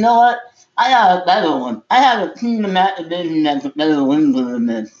 but you know what? I have a better one. I have a team in that division that's a better loser than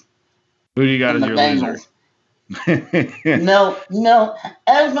this. Who do you got as your loser?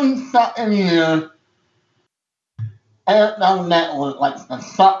 Every fucking year, NFL Network likes to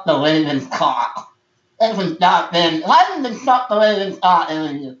suck the Ravens' cock. Every goddamn. Why didn't they suck the Ravens' cock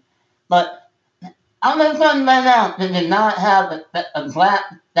every year? But I'm going to tell you right now, they did not have a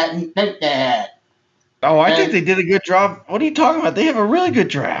draft that you think they had. Oh, I think they did a good job. What are you talking about? They have a really good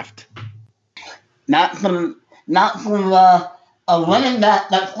draft. Not from a running back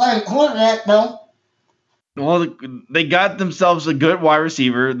that's playing quarterback, though. Well, they got themselves a good wide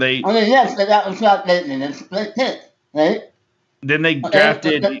receiver. They got Rashad Bateman and split hit, right? Then they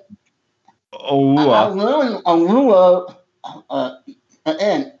drafted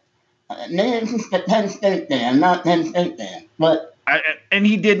maybe it's just a Penn State fan. I'm not Penn State fan, but and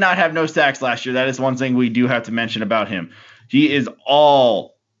he did not have no sacks last year. That is one thing we do have to mention about him. He is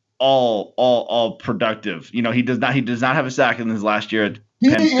all productive. He does not have a sack in his last year at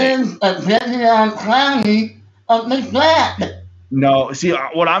Penn State. He is a Vivian Clowney of the draft. No, see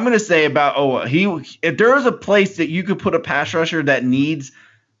what I'm going to say about if there is a place that you could put a pass rusher that needs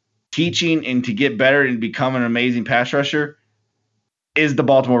teaching and to get better and become an amazing pass rusher, is the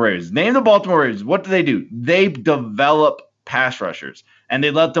Baltimore Ravens. Name the Baltimore Ravens. What do? They develop pass rushers and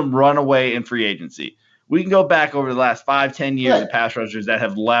they let them run away in free agency. We can go back over the last 5-10 years of pass rushers that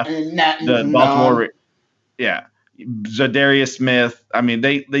have left the Baltimore. Yeah. Zadarius Smith. I mean,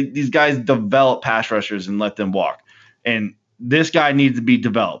 these guys develop pass rushers and let them walk. And this guy needs to be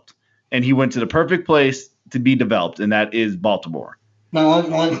developed. And he went to the perfect place to be developed, and that is Baltimore. That's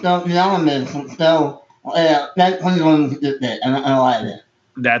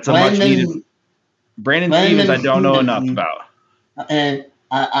a much needed. Brandon Stevens, I don't know enough about. And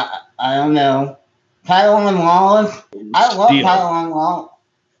I don't know. Tyler Wallace. I love Tyler Wallace.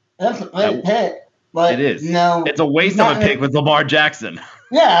 That's a great pick. But it is. It's a waste of a pick with Lamar Jackson.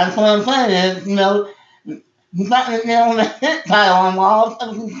 Yeah, that's what I'm saying. He's not going to be able to hit Tyler Wallace.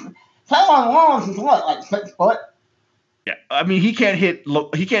 Tyler Wallace is what, like 6 foot? Yeah, I mean he can't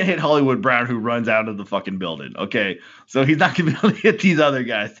hit Hollywood Brown who runs out of the fucking building. Okay, so he's not gonna be able to hit these other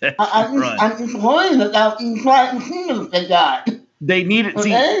guys that run. I'm just worried about these wide receivers they got. They needed.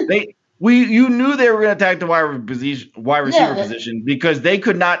 Okay? You knew they were gonna attack the wide receiver position because they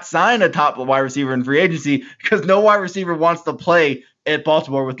could not sign a top wide receiver in free agency because no wide receiver wants to play at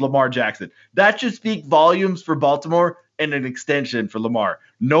Baltimore with Lamar Jackson. That should speak volumes for Baltimore and an extension for Lamar.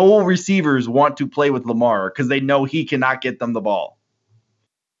 No receivers want to play with Lamar because they know he cannot get them the ball.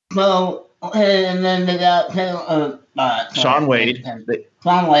 So, and then they got Sean Wade.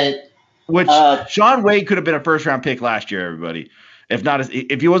 Sean Wade. Which Sean Wade could have been a first-round pick last year, everybody.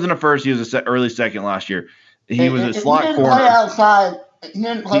 If he wasn't a first, he was an early second last year. He was a slot corner. He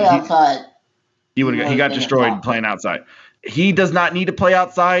didn't play outside. He got destroyed playing outside. He does not need to play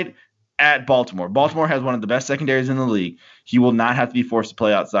outside at Baltimore. Baltimore has one of the best secondaries in the league. He will not have to be forced to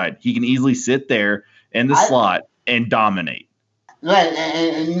play outside. He can easily sit there in the slot and dominate. Right,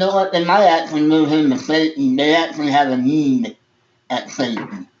 and you know what? They might actually move him to safety. They actually have a need at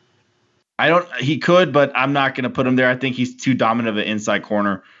safety. He could, but I'm not going to put him there. I think he's too dominant of an inside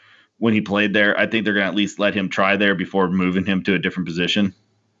corner when he played there. I think they're going to at least let him try there before moving him to a different position.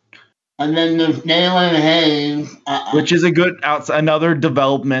 And then there's Dalen Hayes. Which is a good another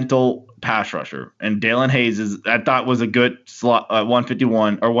developmental pass rusher. And Dalen Hayes I thought was a good slot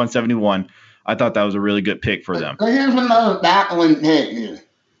 151 or 171. I thought that was a really good pick for them. But here's another battling pick here.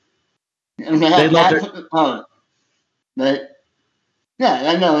 They love But yeah,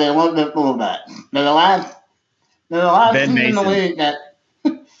 I know they want their fullback. They're the last team in the league that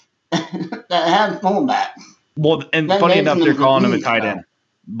has fullbacks. Well, and Ben funny Mason enough, they're is calling him a beast, tight though. end.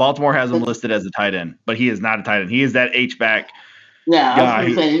 Baltimore has him listed as a tight end, but he is not a tight end. He is that H-back. Yeah, guy. I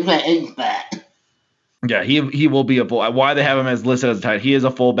was going to say, he's an H-back. Yeah, he will be a full. Why they have him as listed as a tight end? He is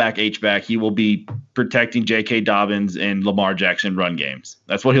a fullback H-back. He will be protecting J.K. Dobbins and Lamar Jackson run games.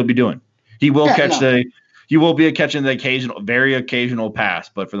 That's what he'll be doing. He will He will be catching the very occasional pass,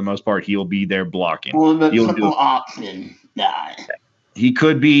 but for the most part, he will be there blocking. Or the triple option guy. He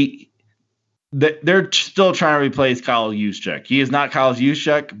could be. They're still trying to replace Kyle Juszczyk. He is not Kyle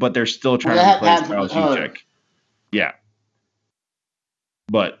Juszczyk, but they're still trying to replace Kyle Juszczyk. Yeah.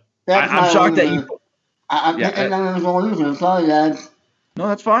 But I'm shocked that you. I'm thinking I'm going to lose. Sorry, guys. No,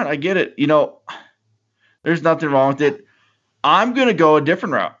 that's fine. I get it. There's nothing wrong with it. I'm going to go a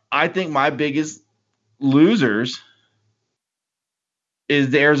different route. I think my biggest losers is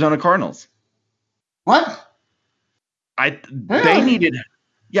the Arizona Cardinals. What? They needed.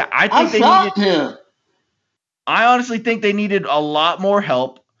 Yeah, I honestly think they needed a lot more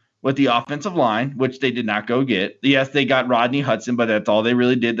help with the offensive line, which they did not go get. Yes, they got Rodney Hudson, but that's all they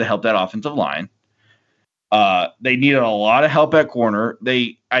really did to help that offensive line. They needed a lot of help at corner.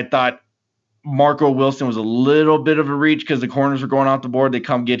 I thought Marco Wilson was a little bit of a reach because the corners were going off the board. They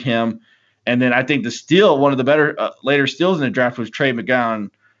come get him. And then I think the steal, one of the better later steals in the draft was Trey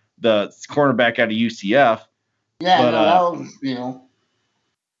McGowan, the cornerback out of UCF. Yeah, that was a steal.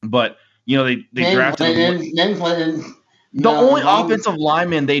 But, they drafted him. The only offensive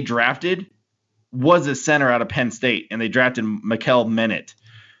lineman they drafted was a center out of Penn State, and they drafted Mikel Menet.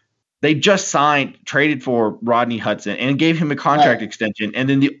 They just traded for Rodney Hudson and gave him a contract extension. And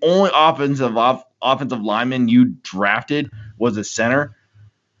then the only offensive lineman you drafted was a center.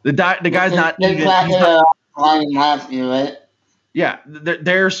 The guy's not even. Last year, right? Yeah,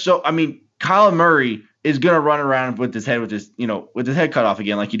 they're so. I mean, Kyler Murray is gonna run around with his head cut off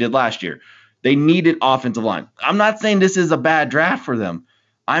again like he did last year. They needed offensive line. I'm not saying this is a bad draft for them.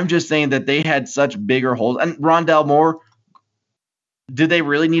 I'm just saying that they had such bigger holes. And Rondell Moore, did they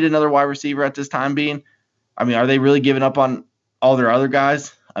really need another wide receiver at this time being? I mean, are they really giving up on all their other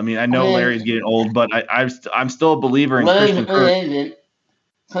guys? I mean, I know Larry's getting old, but I'm still a believer in Christian Kirk.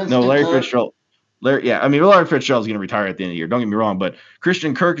 No, Larry Fitzgerald. Larry Fitzgerald is going to retire at the end of the year. Don't get me wrong, but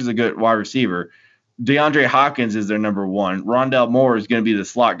Christian Kirk is a good wide receiver. DeAndre Hopkins is their number one. Rondell Moore is going to be the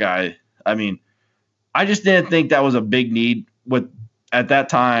slot guy. I mean, I just didn't think that was a big need. At that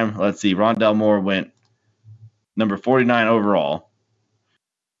time, let's see, Rondell Moore went number 49 overall.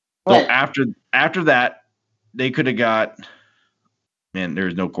 So after that, they could have got – man,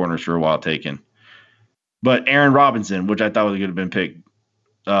 there's no corners for a while taken. But Aaron Robinson, which I thought would have been picked.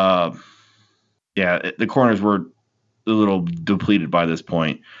 The corners were a little depleted by this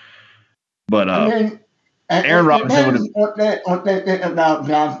point. But Aaron Robinson would have – what they think about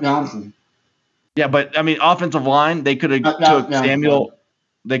Josh Johnson. Yeah, but, I mean, offensive line, they could have took Samuel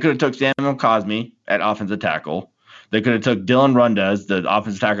 – they could have took Samuel Cosme at offensive tackle. They could have took Dylan Rundez, the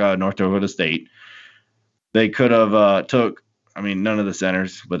offensive tackle out of North Dakota State. They could have took – I mean, none of the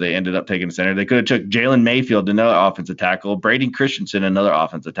centers, but they ended up taking a center. They could have took Jalen Mayfield, another offensive tackle, Brady Christensen, another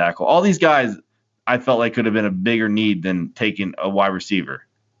offensive tackle. All these guys I felt like could have been a bigger need than taking a wide receiver.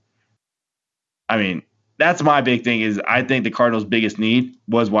 I mean, that's my big thing is I think the Cardinals' biggest need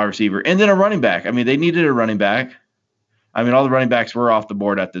was wide receiver. And then a running back. I mean, they needed a running back. I mean, all the running backs were off the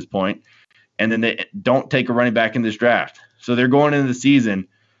board at this point. and then they don't take a running back in this draft. So they're going into the season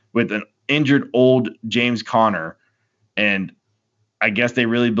with an injured old James Conner, and I guess they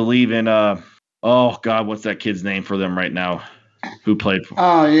really believe in oh God, what's that kid's name for them right now? Who played for?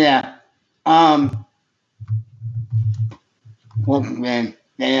 Oh yeah. What's his name?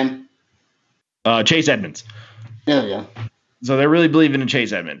 Damn. Chase Edmonds. There we go. So they're really believing in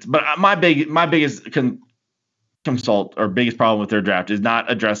Chase Edmonds. But my biggest biggest problem with their draft is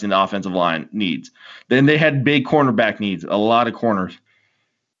not addressing the offensive line needs. Then they had big cornerback needs, a lot of corners.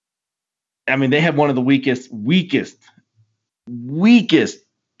 I mean, they had one of the weakest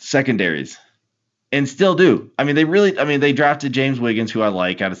secondaries, and still do. I mean, they drafted James Wiggins, who I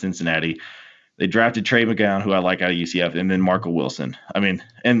like, out of Cincinnati. They drafted Trey McGowan, who I like, out of UCF, and then Marco Wilson. I mean,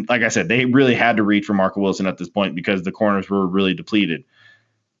 and like I said, they really had to reach for Marco Wilson at this point because the corners were really depleted.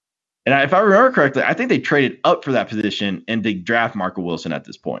 And if I remember correctly, I think they traded up for that position and they draft Marco Wilson at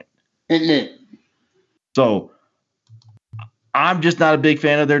this point. So I'm just not a big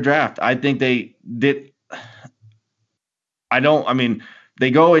fan of their draft. I think they did. They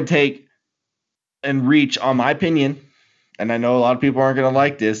go and take and reach, on my opinion, and I know a lot of people aren't going to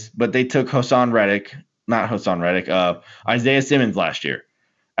like this, but they took Isaiah Simmons last year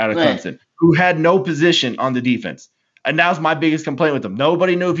out of Clemson, who had no position on the defense. And that was my biggest complaint with him.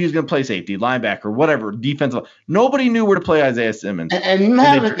 Nobody knew if he was going to play safety, linebacker, whatever, defensive. Nobody knew where to play Isaiah Simmons. And you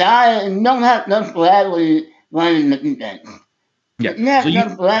have a guy, and you don't have Gus Bradley running the defense. Yeah. If you have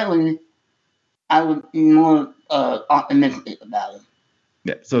Gus Bradley, I would be more optimistic about him.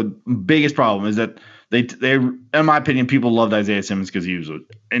 Yeah. So biggest problem is that they, in my opinion, people loved Isaiah Simmons because he was,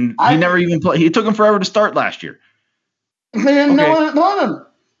 and he never even played. It took him forever to start last year. They didn't know what to do him.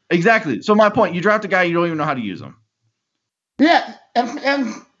 Exactly. So my point, you draft a guy, you don't even know how to use him. Yeah,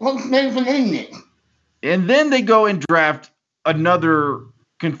 that's what's made an idiot. And then they go and draft another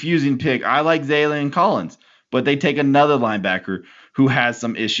confusing pick. I like Zaylen Collins, but they take another linebacker who has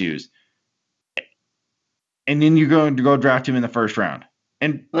some issues. And then you're going to go draft him in the first round.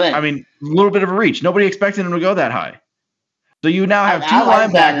 And, I mean, a little bit of a reach. Nobody expected him to go that high. So you now have two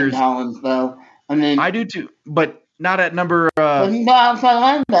linebackers. Collins, though. I mean, I do too, but not at number. But he's not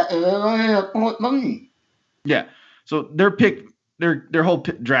outside linebacker. They're only at point money. Yeah. So their whole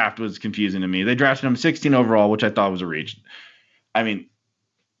draft was confusing to me. They drafted him 16 overall, which I thought was a reach. I mean,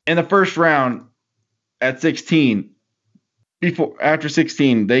 in the first round at 16, after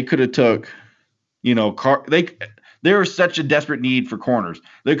 16, they could have took, they were such a desperate need for corners.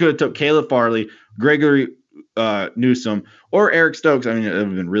 They could have took Caleb Farley, Gregory Newsome, or Eric Stokes. I mean, it would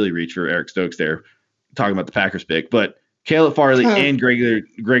have been really reach for Eric Stokes there, talking about the Packers pick. But Caleb Farley and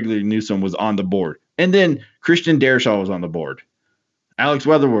Gregory Newsome was on the board. And then Christian Darrisaw was on the board. Alex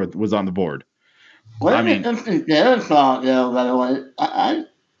Weatherworth was on the board. Christian Darrisaw, by the way?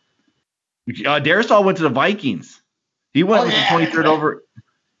 Darrisaw went to the Vikings. He went with the 23rd over.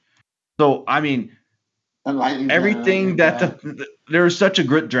 So, I mean, everything there was such a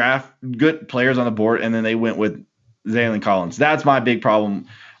good draft, good players on the board, and then they went with Zaylen Collins. That's my big problem.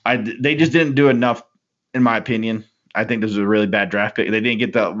 They just didn't do enough, in my opinion. I think this was a really bad draft pick. They didn't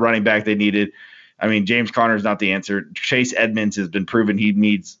get the running back they needed. I mean, James Conner is not the answer. Chase Edmonds has been proven he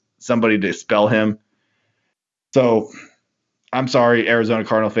needs somebody to spell him. So I'm sorry, Arizona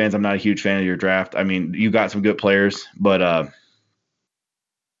Cardinal fans. I'm not a huge fan of your draft. I mean, you got some good players, but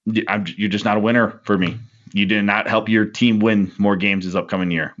you're just not a winner for me. You did not help your team win more games this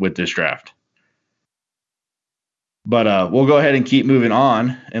upcoming year with this draft. But we'll go ahead and keep moving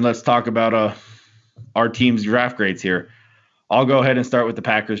on, and let's talk about our team's draft grades here. I'll go ahead and start with the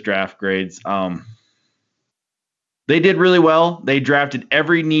Packers draft grades. They did really well. They drafted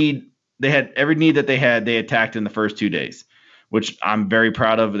every need. They had every need that they had. They attacked in the first 2 days, which I'm very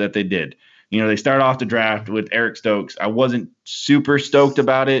proud of that they did. They started off the draft with Eric Stokes. I wasn't super stoked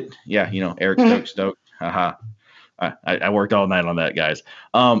about it. Yeah, Eric Stokes. Haha. I worked all night on that, guys.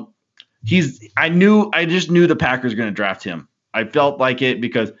 I just knew the Packers were going to draft him. I felt like it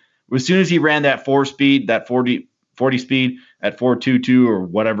because as soon as he ran that 4-speed, that 40 speed at 4.22 or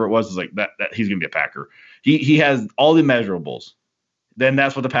whatever it was like that he's going to be a Packer. He has all the measurables. Then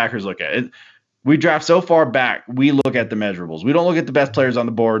that's what the Packers look at. We draft so far back, we look at the measurables. We don't look at the best players on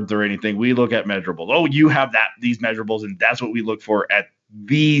the boards or anything. We look at measurables. Oh, you have these measurables, and that's what we look for at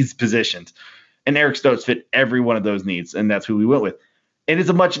these positions. And Eric Stokes fit every one of those needs, and that's who we went with. And it's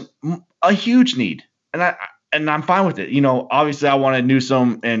a huge need, and I'm fine with it. Obviously I wanted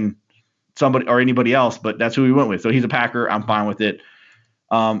Newsome and somebody or anybody else, but that's who we went with. So he's a Packer. I'm fine with it.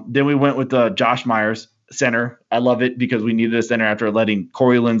 Then we went with Josh Myers, center. I love it because we needed a center after letting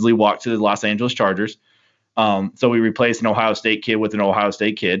Corey Linsley walk to the Los Angeles Chargers. So we replaced an Ohio State kid with an Ohio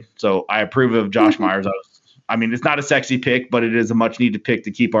State kid. So I approve of Josh Myers. I mean, it's not a sexy pick, but it is a much needed pick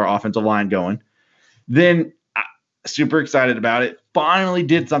to keep our offensive line going. Then super excited about it. Finally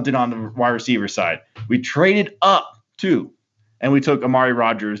did something on the wide receiver side. We traded up too, and we took Amari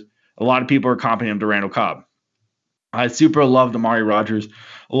Rodgers. A lot of people are comparing him to Randall Cobb. I super loved Amari Rodgers.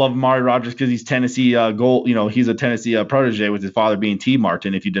 I love Amari Rodgers because he's Tennessee goal. He's a Tennessee protege with his father being T.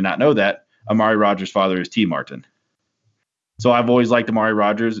 Martin. If you did not know that, Amari Rodgers' father is T. Martin. So I've always liked Amari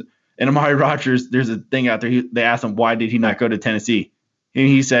Rodgers. And Amari Rodgers, there's a thing out there. They asked him, why did he not go to Tennessee? And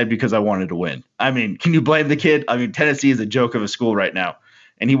he said, because I wanted to win. I mean, can you blame the kid? I mean, Tennessee is a joke of a school right now.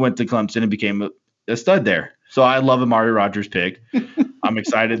 And he went to Clemson and became a stud there. So I love Amari Rodgers' pick. I'm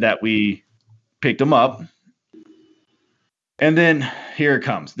excited that we picked him up. And then here it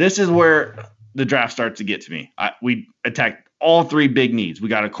comes. This is where the draft starts to get to me. We attacked all three big needs. We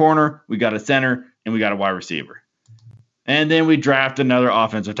got a corner, we got a center, and we got a wide receiver. And then we draft another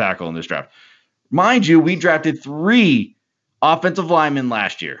offensive tackle in this draft. Mind you, we drafted 3 offensive linemen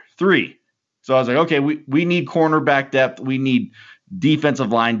last year. 3. So I was like, okay, we need cornerback depth. We need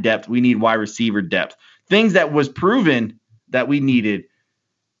defensive line depth. We need wide receiver depth. Things that was proven that we needed.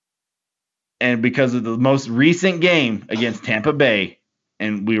 And because of the most recent game against Tampa Bay,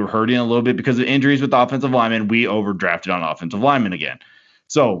 and we were hurting a little bit because of injuries with offensive linemen, we overdrafted on offensive linemen again.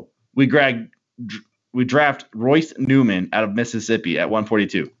 So we draft Royce Newman out of Mississippi at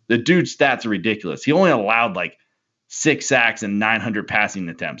 142. The dude's stats are ridiculous. He only allowed like 6 sacks and 900 passing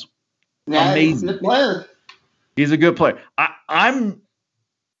attempts. Yeah, amazing. He's a good player.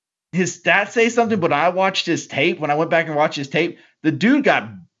 His stats say something, but I watched his tape. When I went back and watched his tape, the dude got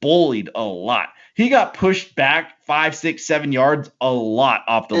bullied a lot. He got pushed back 5, 6, 7 yards a lot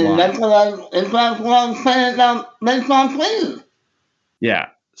off the line. That's what I'm saying based on Cleveland. Yeah.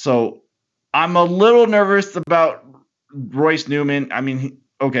 So I'm a little nervous about Royce Newman. I mean,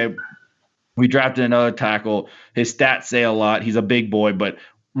 okay, we drafted another tackle. His stats say a lot. He's a big boy, but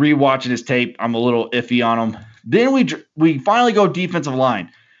rewatching his tape, I'm a little iffy on him. Then we finally go defensive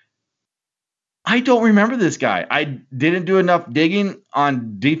line. I don't remember this guy. I didn't do enough digging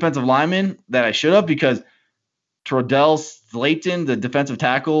on defensive linemen that I should have because Trudell Slayton, the defensive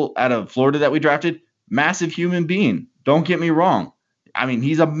tackle out of Florida that we drafted, massive human being. Don't get me wrong. I mean,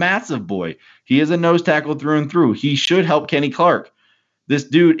 he's a massive boy. He is a nose tackle through and through. He should help Kenny Clark. This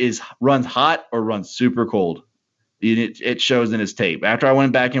dude runs hot or runs super cold. It shows in his tape. After I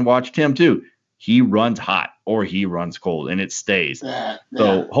went back and watched him too, he runs hot or he runs cold, and it stays. Yeah.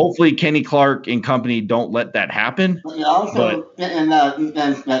 So hopefully Kenny Clark and company don't let that happen. But you also in the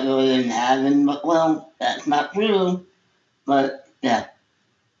defense that really didn't have him. Well, that's not true. But yeah.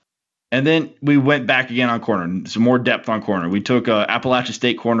 And then we went back again on corner, some more depth on corner. We took Appalachian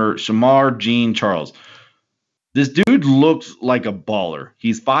State corner, Shamar Jean Charles. This dude looks like a baller.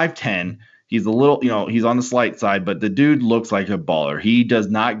 He's 5'10". He's a little, he's on the slight side, but the dude looks like a baller. He does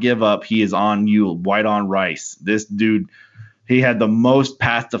not give up. He is on you, white on rice. This dude, he had the most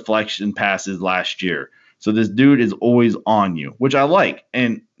pass deflection passes last year. So this dude is always on you, which I like.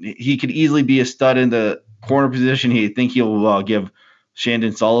 And he could easily be a stud in the corner position. I think he'll give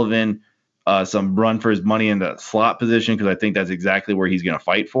Shandon Sullivan some run for his money in the slot position because I think that's exactly where he's going to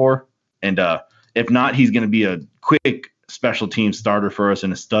fight for. And if not, he's going to be a quick special team starter for us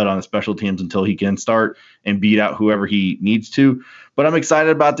and a stud on the special teams until he can start and beat out whoever he needs to. But I'm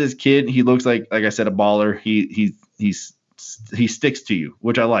excited about this kid. He looks like I said, a baller. He sticks to you,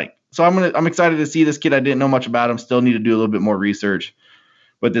 which I like. So I'm excited to see this kid. I didn't know much about him. Still need to do a little bit more research,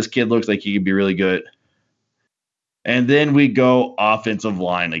 but this kid looks like he could be really good. And then we go offensive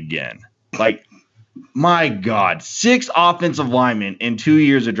line again. Like, my God, 6 offensive linemen in 2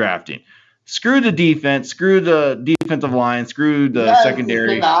 years of drafting. Screw the defense, screw the defensive line, screw the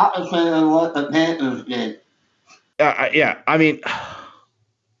secondary. The opposite of what the Panthers did. Yeah, I mean,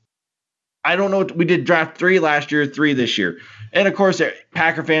 I don't know. We did draft 3 last year, 3 this year. And, of course,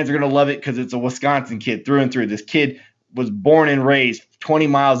 Packer fans are going to love it because it's a Wisconsin kid through and through. This kid was born and raised 20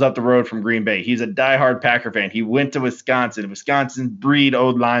 miles up the road from Green Bay. He's a diehard Packer fan. He went to Wisconsin. Wisconsin breed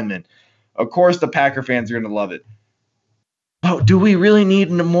old linemen. Of course, the Packer fans are going to love it. But do we really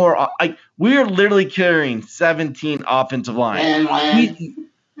need more? We're literally carrying 17 offensive line.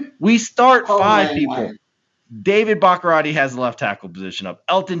 We start 5 people. David Baccarati has the left tackle position up.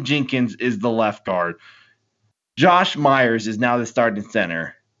 Elton Jenkins is the left guard. Josh Myers is now the starting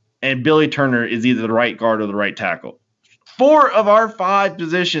center. And Billy Turner is either the right guard or the right tackle. 4 of our 5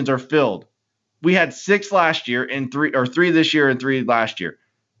 positions are filled. We had 6 last year and 3 this year and 3 last year.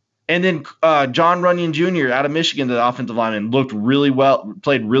 And then John Runyon Jr. out of Michigan, the offensive lineman, looked really well,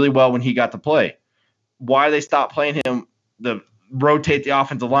 played really well when he got to play. why they stopped playing him, rotate the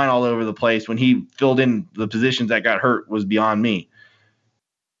offensive line all over the place when he filled in the positions that got hurt was beyond me.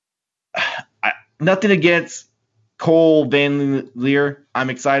 Nothing against Cole Van Leer. I'm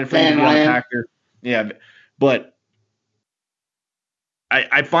excited for him to be on the Packer. Yeah, but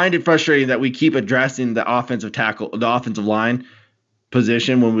I find it frustrating that we keep addressing the offensive line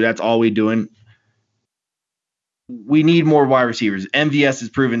position when that's all we're doing. We need more wide receivers. MVS has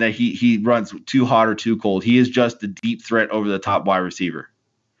proven that he runs too hot or too cold. He is just a deep threat over the top wide receiver.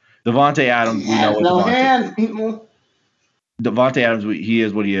 Devontae Adams, we know what Devontae Adams, he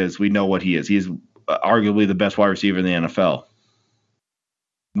is what he is. We know what he is. He is arguably the best wide receiver in the NFL.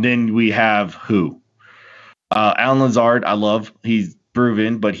 Then we have who? Alan Lazard, I love. He's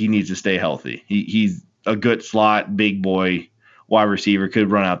proven, but he needs to stay healthy. He's a good slot, big boy wide receiver, could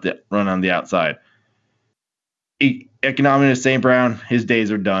run on the outside. Economics St. Brown, his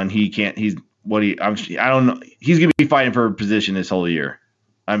days are done. He can't. I don't know. He's gonna be fighting for a position this whole year.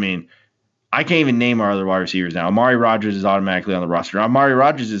 I mean, I can't even name our other wide receivers now. Amari Rodgers is automatically on the roster. Amari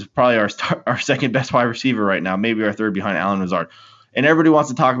Rodgers is probably our second best wide receiver right now, maybe our third behind Alan Lazard. And everybody wants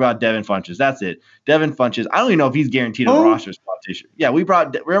to talk about Devin Funchess. That's it. Devin Funchess. I don't even know if he's guaranteed a roster spot this year. Yeah,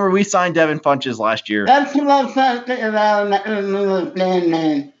 remember we signed Devin Funchess last year. That's what I'm talking about.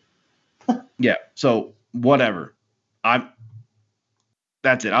 Man. Yeah, so whatever.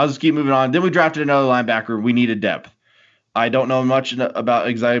 That's it. I'll just keep moving on. Then we drafted another linebacker. We needed depth. I don't know much about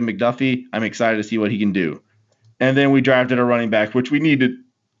Xavier McDuffie. I'm excited to see what he can do. And then we drafted a running back, which we need to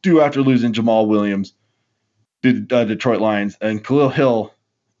do after losing Jamal Williams to Detroit Lions. And Khalil Hill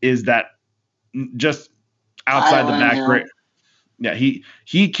is that just outside the back. Yeah,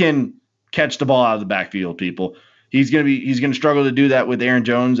 he can catch the ball out of the backfield, people. He's gonna struggle to do that with Aaron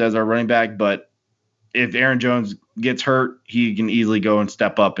Jones as our running back, but if Aaron Jones gets hurt, he can easily go and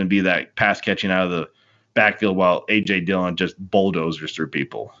step up and be that pass catching out of the backfield while A.J. Dillon just bulldozers through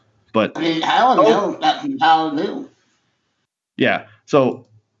people. But I mean, I don't know if that's how to do. Yeah, so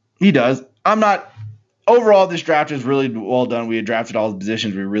he does. Overall, this draft is really well done. We had drafted all the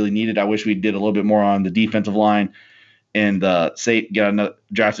positions we really needed. I wish we did a little bit more on the defensive line and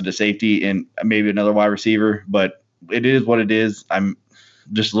drafted a safety and maybe another wide receiver. But it is what it is. I'm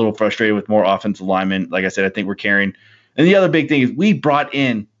just a little frustrated with more offensive linemen. Like I said, I think we're carrying. And the other big thing is we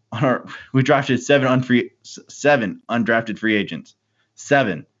drafted seven undrafted free agents.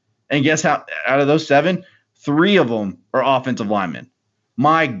 7. And guess how? Out of those 7, 3 of them are offensive linemen.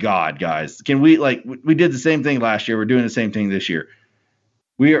 My God, guys. We did the same thing last year. We're doing the same thing this year.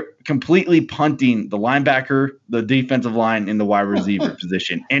 We are completely punting the linebacker, the defensive line, and the wide receiver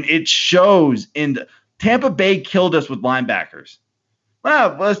position. And it shows Tampa Bay killed us with linebackers.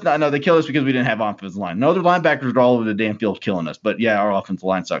 Well, let's not. No, they killed us because we didn't have offensive line. No, their linebackers are all over the damn field killing us. But yeah, our offensive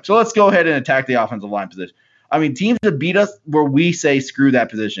line sucks. So let's go ahead and attack the offensive line position. I mean, teams that beat us where we say screw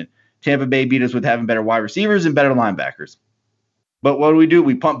that position. Tampa Bay beat us with having better wide receivers and better linebackers. But what do?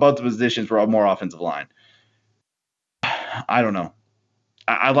 We pump both the positions for a more offensive line. I don't know.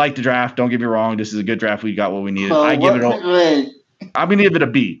 I like the draft. Don't get me wrong. This is a good draft. We got what we needed. So I'm going to give it a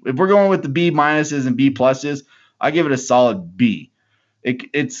B. If we're going with the B minuses and B pluses, I give it a solid B.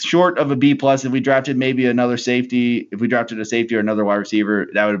 It's short of a B plus. If we drafted maybe another safety, if we drafted a safety or another wide receiver,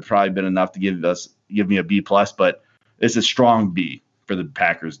 that would have probably been enough to give me a B plus. But it's a strong B for the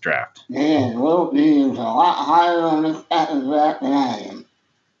Packers draft. Man, Will B is a lot higher on this Packers draft than I am.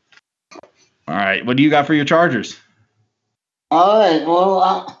 All right, what do you got for your Chargers? All right,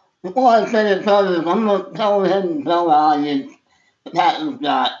 well, before I say the Chargers, I'm going to go ahead and tell the audience the Packers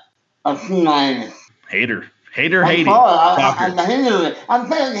got a C minus. Hater hating. I'm haters.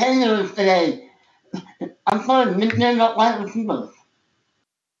 I'm saying haters today. I'm saying nickname up wide receivers.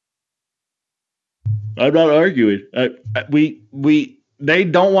 I'm not arguing. They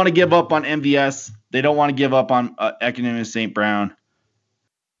don't want to give up on MVS. They don't want to give up on Economics St. Brown.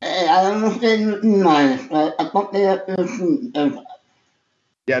 Hey, I understand the minus, but I thought they had to see.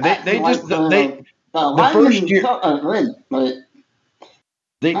 Yeah, the first year.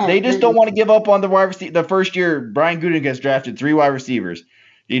 They just don't want to give up on the wide receiver. The first year, Brian Gutekunst drafted 3 wide receivers.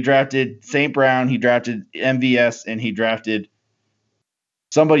 He drafted St. Brown, he drafted MVS, and he drafted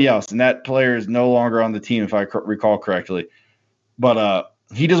somebody else. And that player is no longer on the team, if I recall correctly. But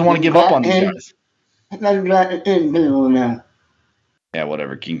he doesn't want to give up on these guys. Yeah,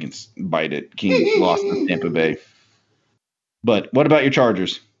 whatever. King can bite it. King lost to Tampa Bay. But what about your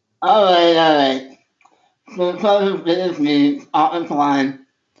Chargers? All right. So the Chargers did me offensive line,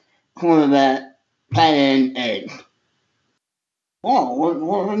 quarterback, tight end, edge. Oh,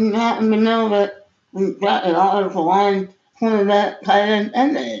 what didn't happen to know that we got an offensive line, quarterback, tight end,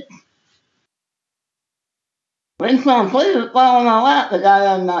 and edge? He's going to play it well on my lap, the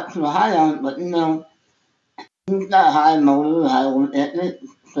guy I'm not too high on, but, he's got high motor, high work ethic,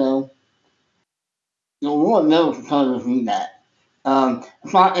 so the Lord knows the Chargers need that.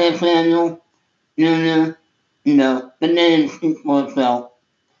 Fontaine Samuel Jr., the name speaks for itself.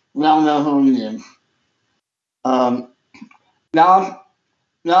 We all know who he is. Josh,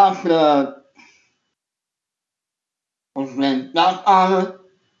 Josh Armour,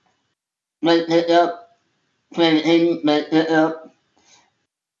 make it up. Trey Hayden, make it up.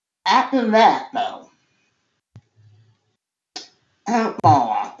 After that, though, I don't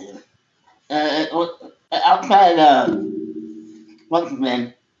fall out there. Outside, what's his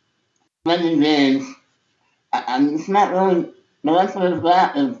name? Brendan James. I'm just not really, the rest of his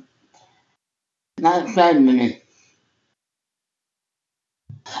draft is not exciting to me.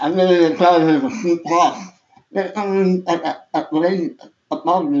 I'm really the Chargers a C+. There's something above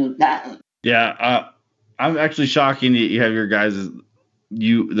that. Yeah, I'm actually shocking that you have your guys,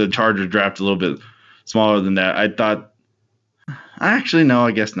 the Chargers draft a little bit smaller than that. I thought, actually, no,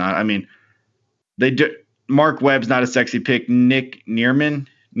 I guess not. I mean, Mark Webb's not a sexy pick. Nick Newman.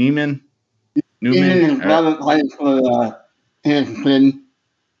 Newman is brother plays for Kansas City.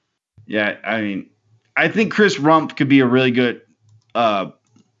 Yeah, I mean, I think Chris Rumpf could be a really good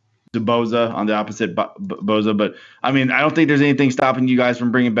Boza on the opposite Boza, but I mean, I don't think there's anything stopping you guys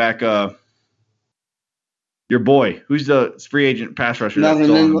from bringing back your boy, who's the free agent pass rusher.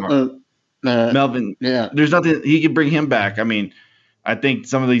 Melvin. Yeah, there's nothing he could bring him back. I mean, I think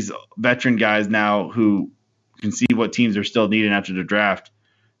some of these veteran guys now who can see what teams are still needing after the draft,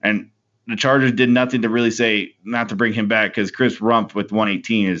 and the Chargers did nothing to really say not to bring him back because Chris Rumpf with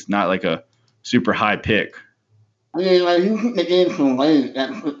 118 is not like a super high pick. I mean, like, you keep the game so late,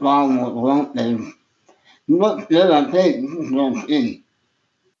 that's what's wrong with Rumpf. He looks good on tape. This is what I'm seeing.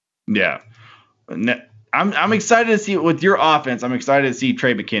 Yeah. I'm excited to see with your offense. I'm excited to see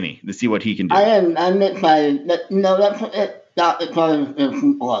Trey McKinney to see what he can do. I'm excited. That's what it got the Chargers in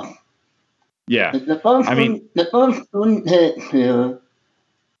C+. Yeah. The first three picks here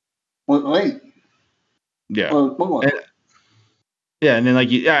was late. Yeah. And then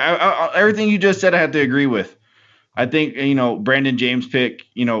everything you just said, I have to agree with. I think Brandon James pick.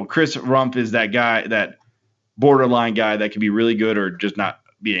 Chris Rumpf is that guy, that borderline guy that could be really good or just not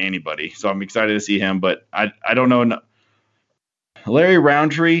be anybody. So I'm excited to see him, but I don't know. Larry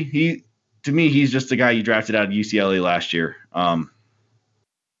Roundtree, to me, he's just the guy you drafted out of UCLA last year.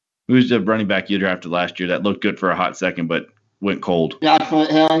 Who's the running back you drafted last year that looked good for a hot second but went cold? Joshua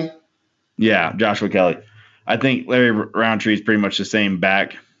Kelly. Yeah, Joshua Kelly. I think Larry Roundtree is pretty much the same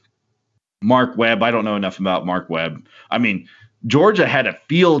back. Mark Webb, I don't know enough about Mark Webb. I mean, Georgia had a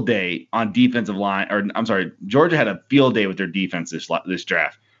field day on defensive line, Georgia had a field day with their defense this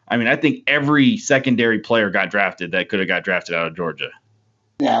draft. I mean, I think every secondary player got drafted that could have got drafted out of Georgia.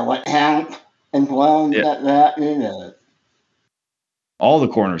 Yeah, what happened as well that all the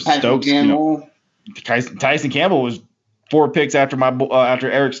corners. Stokes, Tyson Campbell was 4 picks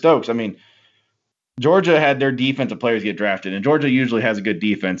after Eric Stokes. I mean, Georgia had their defensive players get drafted, and Georgia usually has a good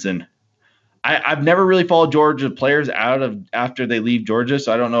defense. And I've never really followed Georgia players after they leave Georgia,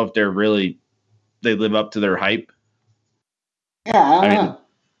 so I don't know if they live up to their hype. Yeah,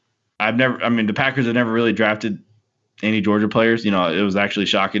 I don't know. The Packers have never really drafted any Georgia players. It was actually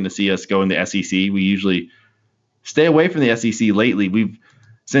shocking to see us go in the SEC. We usually stay away from the SEC lately.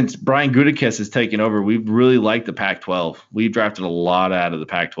 Since Brian Gutekunst has taken over, we've really liked the Pac-12. We've drafted a lot out of the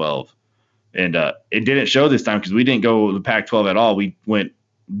Pac-12. And it didn't show this time because we didn't go the Pac-12 at all. We went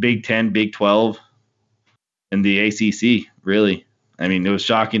Big 10, Big 12, and the ACC, really. I mean, it was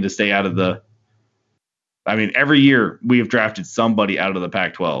shocking to stay out of every year we have drafted somebody out of the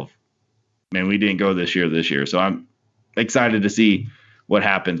Pac-12. Man, we didn't go this year. So I'm excited to see what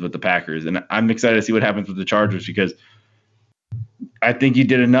happens with the Packers. And I'm excited to see what happens with the Chargers because I think you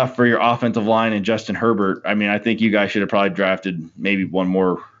did enough for your offensive line and Justin Herbert. I mean, I think you guys should have probably drafted maybe one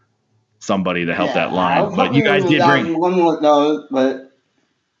more somebody to help that line. But you guys did bring one more though, but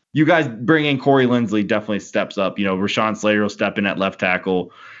you guys bring in Corey Linsley, definitely steps up. Rashawn Slater will step in at left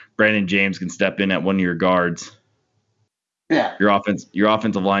tackle. Brandon James can step in at one of your guards. Yeah. Your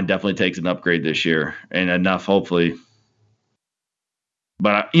offensive line definitely takes an upgrade this year, and enough, hopefully.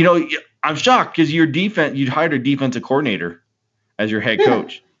 But I'm shocked because you hired a defensive coordinator as your head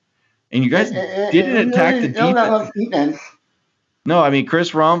coach, and you guys didn't attack the defense. No, I mean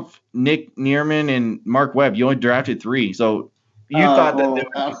Chris Rumpf, Nick Newman, and Mark Webb. You only drafted 3, so you thought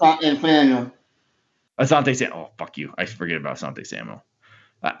that Asante Samuel. Oh, fuck you! I forget about Asante Samuel.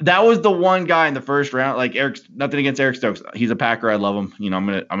 That was the one guy in the first round. Like nothing against Eric Stokes. He's a Packer. I love him. I'm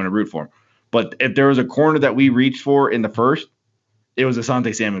gonna root for him. But if there was a corner that we reached for in the first, it was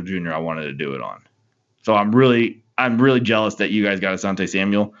Asante Samuel Jr. I wanted to do it on. So I'm really jealous that you guys got Asante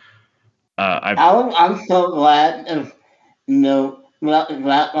Samuel. I'm so glad if,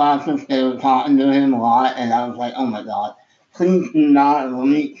 Black Lions, they were talking to him a lot, and I was like, oh my God, please do not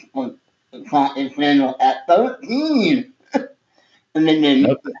reach for Asante Samuel at 13. And then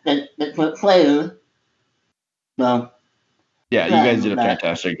they put players. So, yeah, you guys did a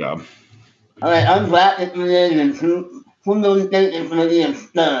fantastic job. All right, I'm glad that we did, and who do you think is going to be a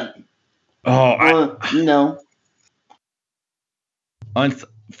stud?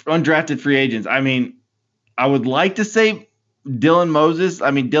 Undrafted free agents. I mean, I would like to say Dylan Moses.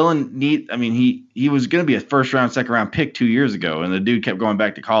 I mean, he was going to be a first round, second round pick 2 years ago, and the dude kept going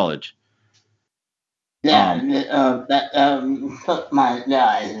back to college. Yeah, my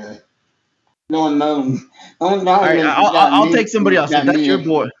guy. Dylan Moses. All right, I'll take somebody else. If that's your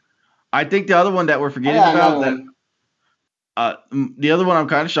boy. I think the other one that we're forgetting about the other one I'm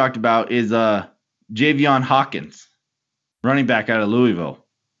kind of shocked about is Javion Hawkins, running back out of Louisville.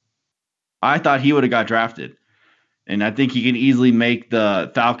 I thought he would have got drafted, and I think he can easily make the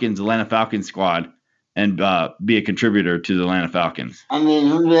Atlanta Falcons squad and be a contributor to the Atlanta Falcons. I mean,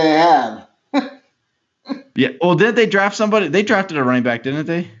 who do they have? Yeah. Well, didn't they draft somebody? They drafted a running back, didn't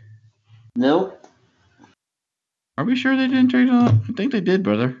they? Nope. Are we sure they didn't trade him? I think they did,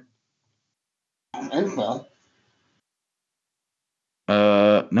 brother. I think so.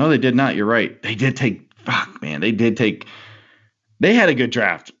 No, they did not. You're right. They did take. Fuck, man. They had a good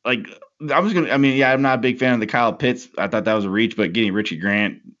draft. Like, I'm not a big fan of the Kyle Pitts. I thought that was a reach, but getting Richie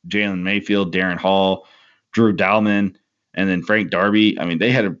Grant, Jalen Mayfield, Darren Hall, Drew Dalman, and then Frank Darby. I mean,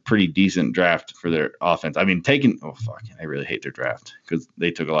 they had a pretty decent draft for their offense. I mean, I really hate their draft because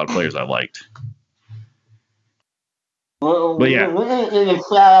they took a lot of players I liked. Well, but yeah. We're going to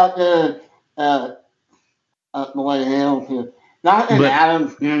shout out the way Hill here. Not in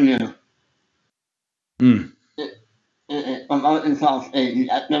Adams Jr. From Arkansas State.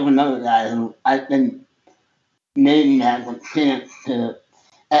 There's another guy who I think maybe has a chance to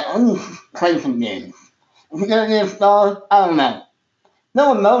at least play some games. Is he going to be a star? I don't know.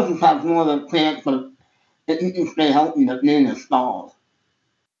 Dylan Moses has more of a chance of, if he can stay healthy, of being a star.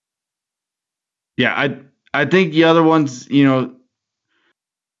 Yeah, I think the other ones, was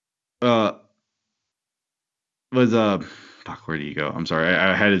where do you go? I'm sorry,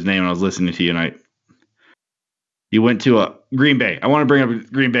 I had his name and I was listening to you, and you went to Green Bay. I want to bring up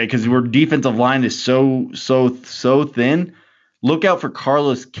Green Bay because our defensive line is so thin. Look out for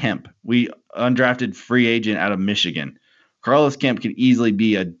Carlos Kemp. We undrafted free agent out of Michigan. Carlos Kemp could easily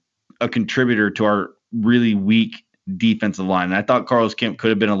be a contributor to our really weak defensive line. And I thought Carlos Kemp could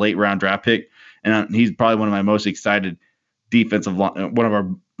have been a late round draft pick, and he's probably one of my most excited defensive line.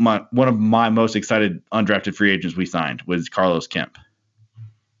 One of my most excited undrafted free agents we signed was Carlos Kemp.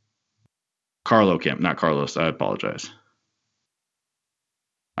 Carlo Kemp, not Carlos. I apologize.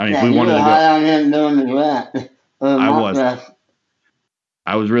 I mean, if we wanted to go. On him doing the draft.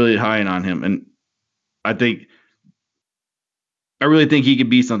 I was really high on him, and I really think he could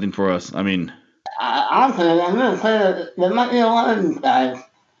be something for us. I mean, honestly, I'm going to say that there might be a lot of these guys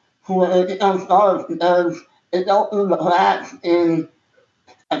who are become stars because it opens the cracks in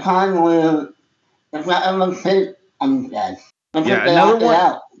a time where there's not everyone's take on these guys. Yeah, another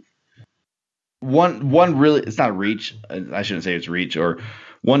one. One really, it's not a reach. I shouldn't say it's reach. Or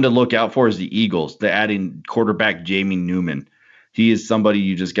one to look out for is the Eagles. They're adding quarterback Jamie Newman. He is somebody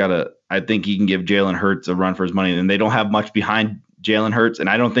you just gotta. I think he can give Jalen Hurts a run for his money, and they don't have much behind Jalen Hurts. And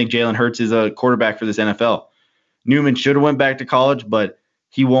I don't think Jalen Hurts is a quarterback for this NFL. Newman should have went back to college, but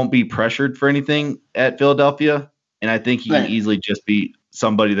he won't be pressured for anything at Philadelphia. And I think he can easily just be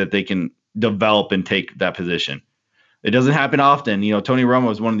somebody that they can develop and take that position. It doesn't happen often. Tony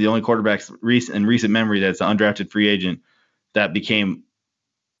Romo is one of the only quarterbacks in recent memory that's an undrafted free agent that became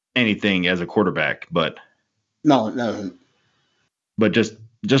anything as a quarterback. But no, it doesn't. But just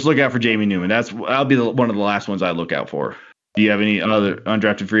look out for Jamie Newman. That'll be one of the last ones I look out for. Do you have any other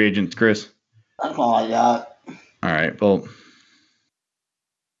undrafted free agents, Chris? That's all I got. All right. Well,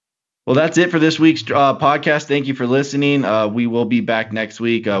 that's it for this week's podcast. Thank you for listening. We will be back next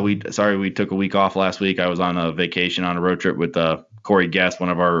week. We took a week off last week. I was on a vacation on a road trip with Corey Guest, one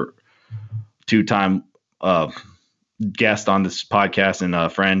of our two-time guests on this podcast and a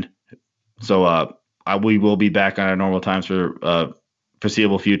friend. So we will be back on our normal times for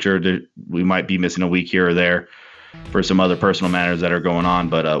foreseeable future. We might be missing a week here or there for some other personal matters that are going on.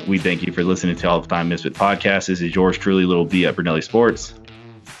 But we thank you for listening to All the Time Misfit Podcast. This is yours truly, Little B at Brunelli Sports.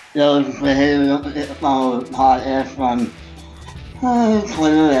 Those behavioral podcast from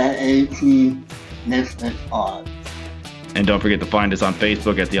Twitter at ATMisfitPod. And don't forget to find us on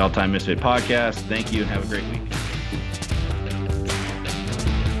Facebook at the All Time Misfit Podcast. Thank you and have a great week.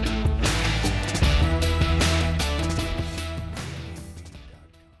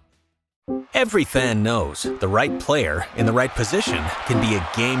 Every fan knows the right player in the right position can be a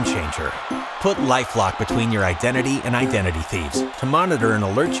game changer. Put LifeLock between your identity and identity thieves to monitor and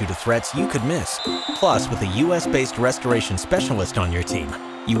alert you to threats you could miss. Plus, with a U.S.-based restoration specialist on your team,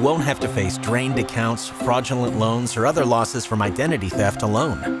 you won't have to face drained accounts, fraudulent loans, or other losses from identity theft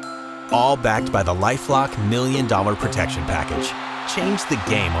alone. All backed by the LifeLock $1 Million Protection Package. Change the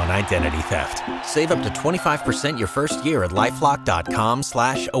game on identity theft. Save up to 25% your first year at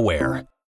LifeLock.com/aware.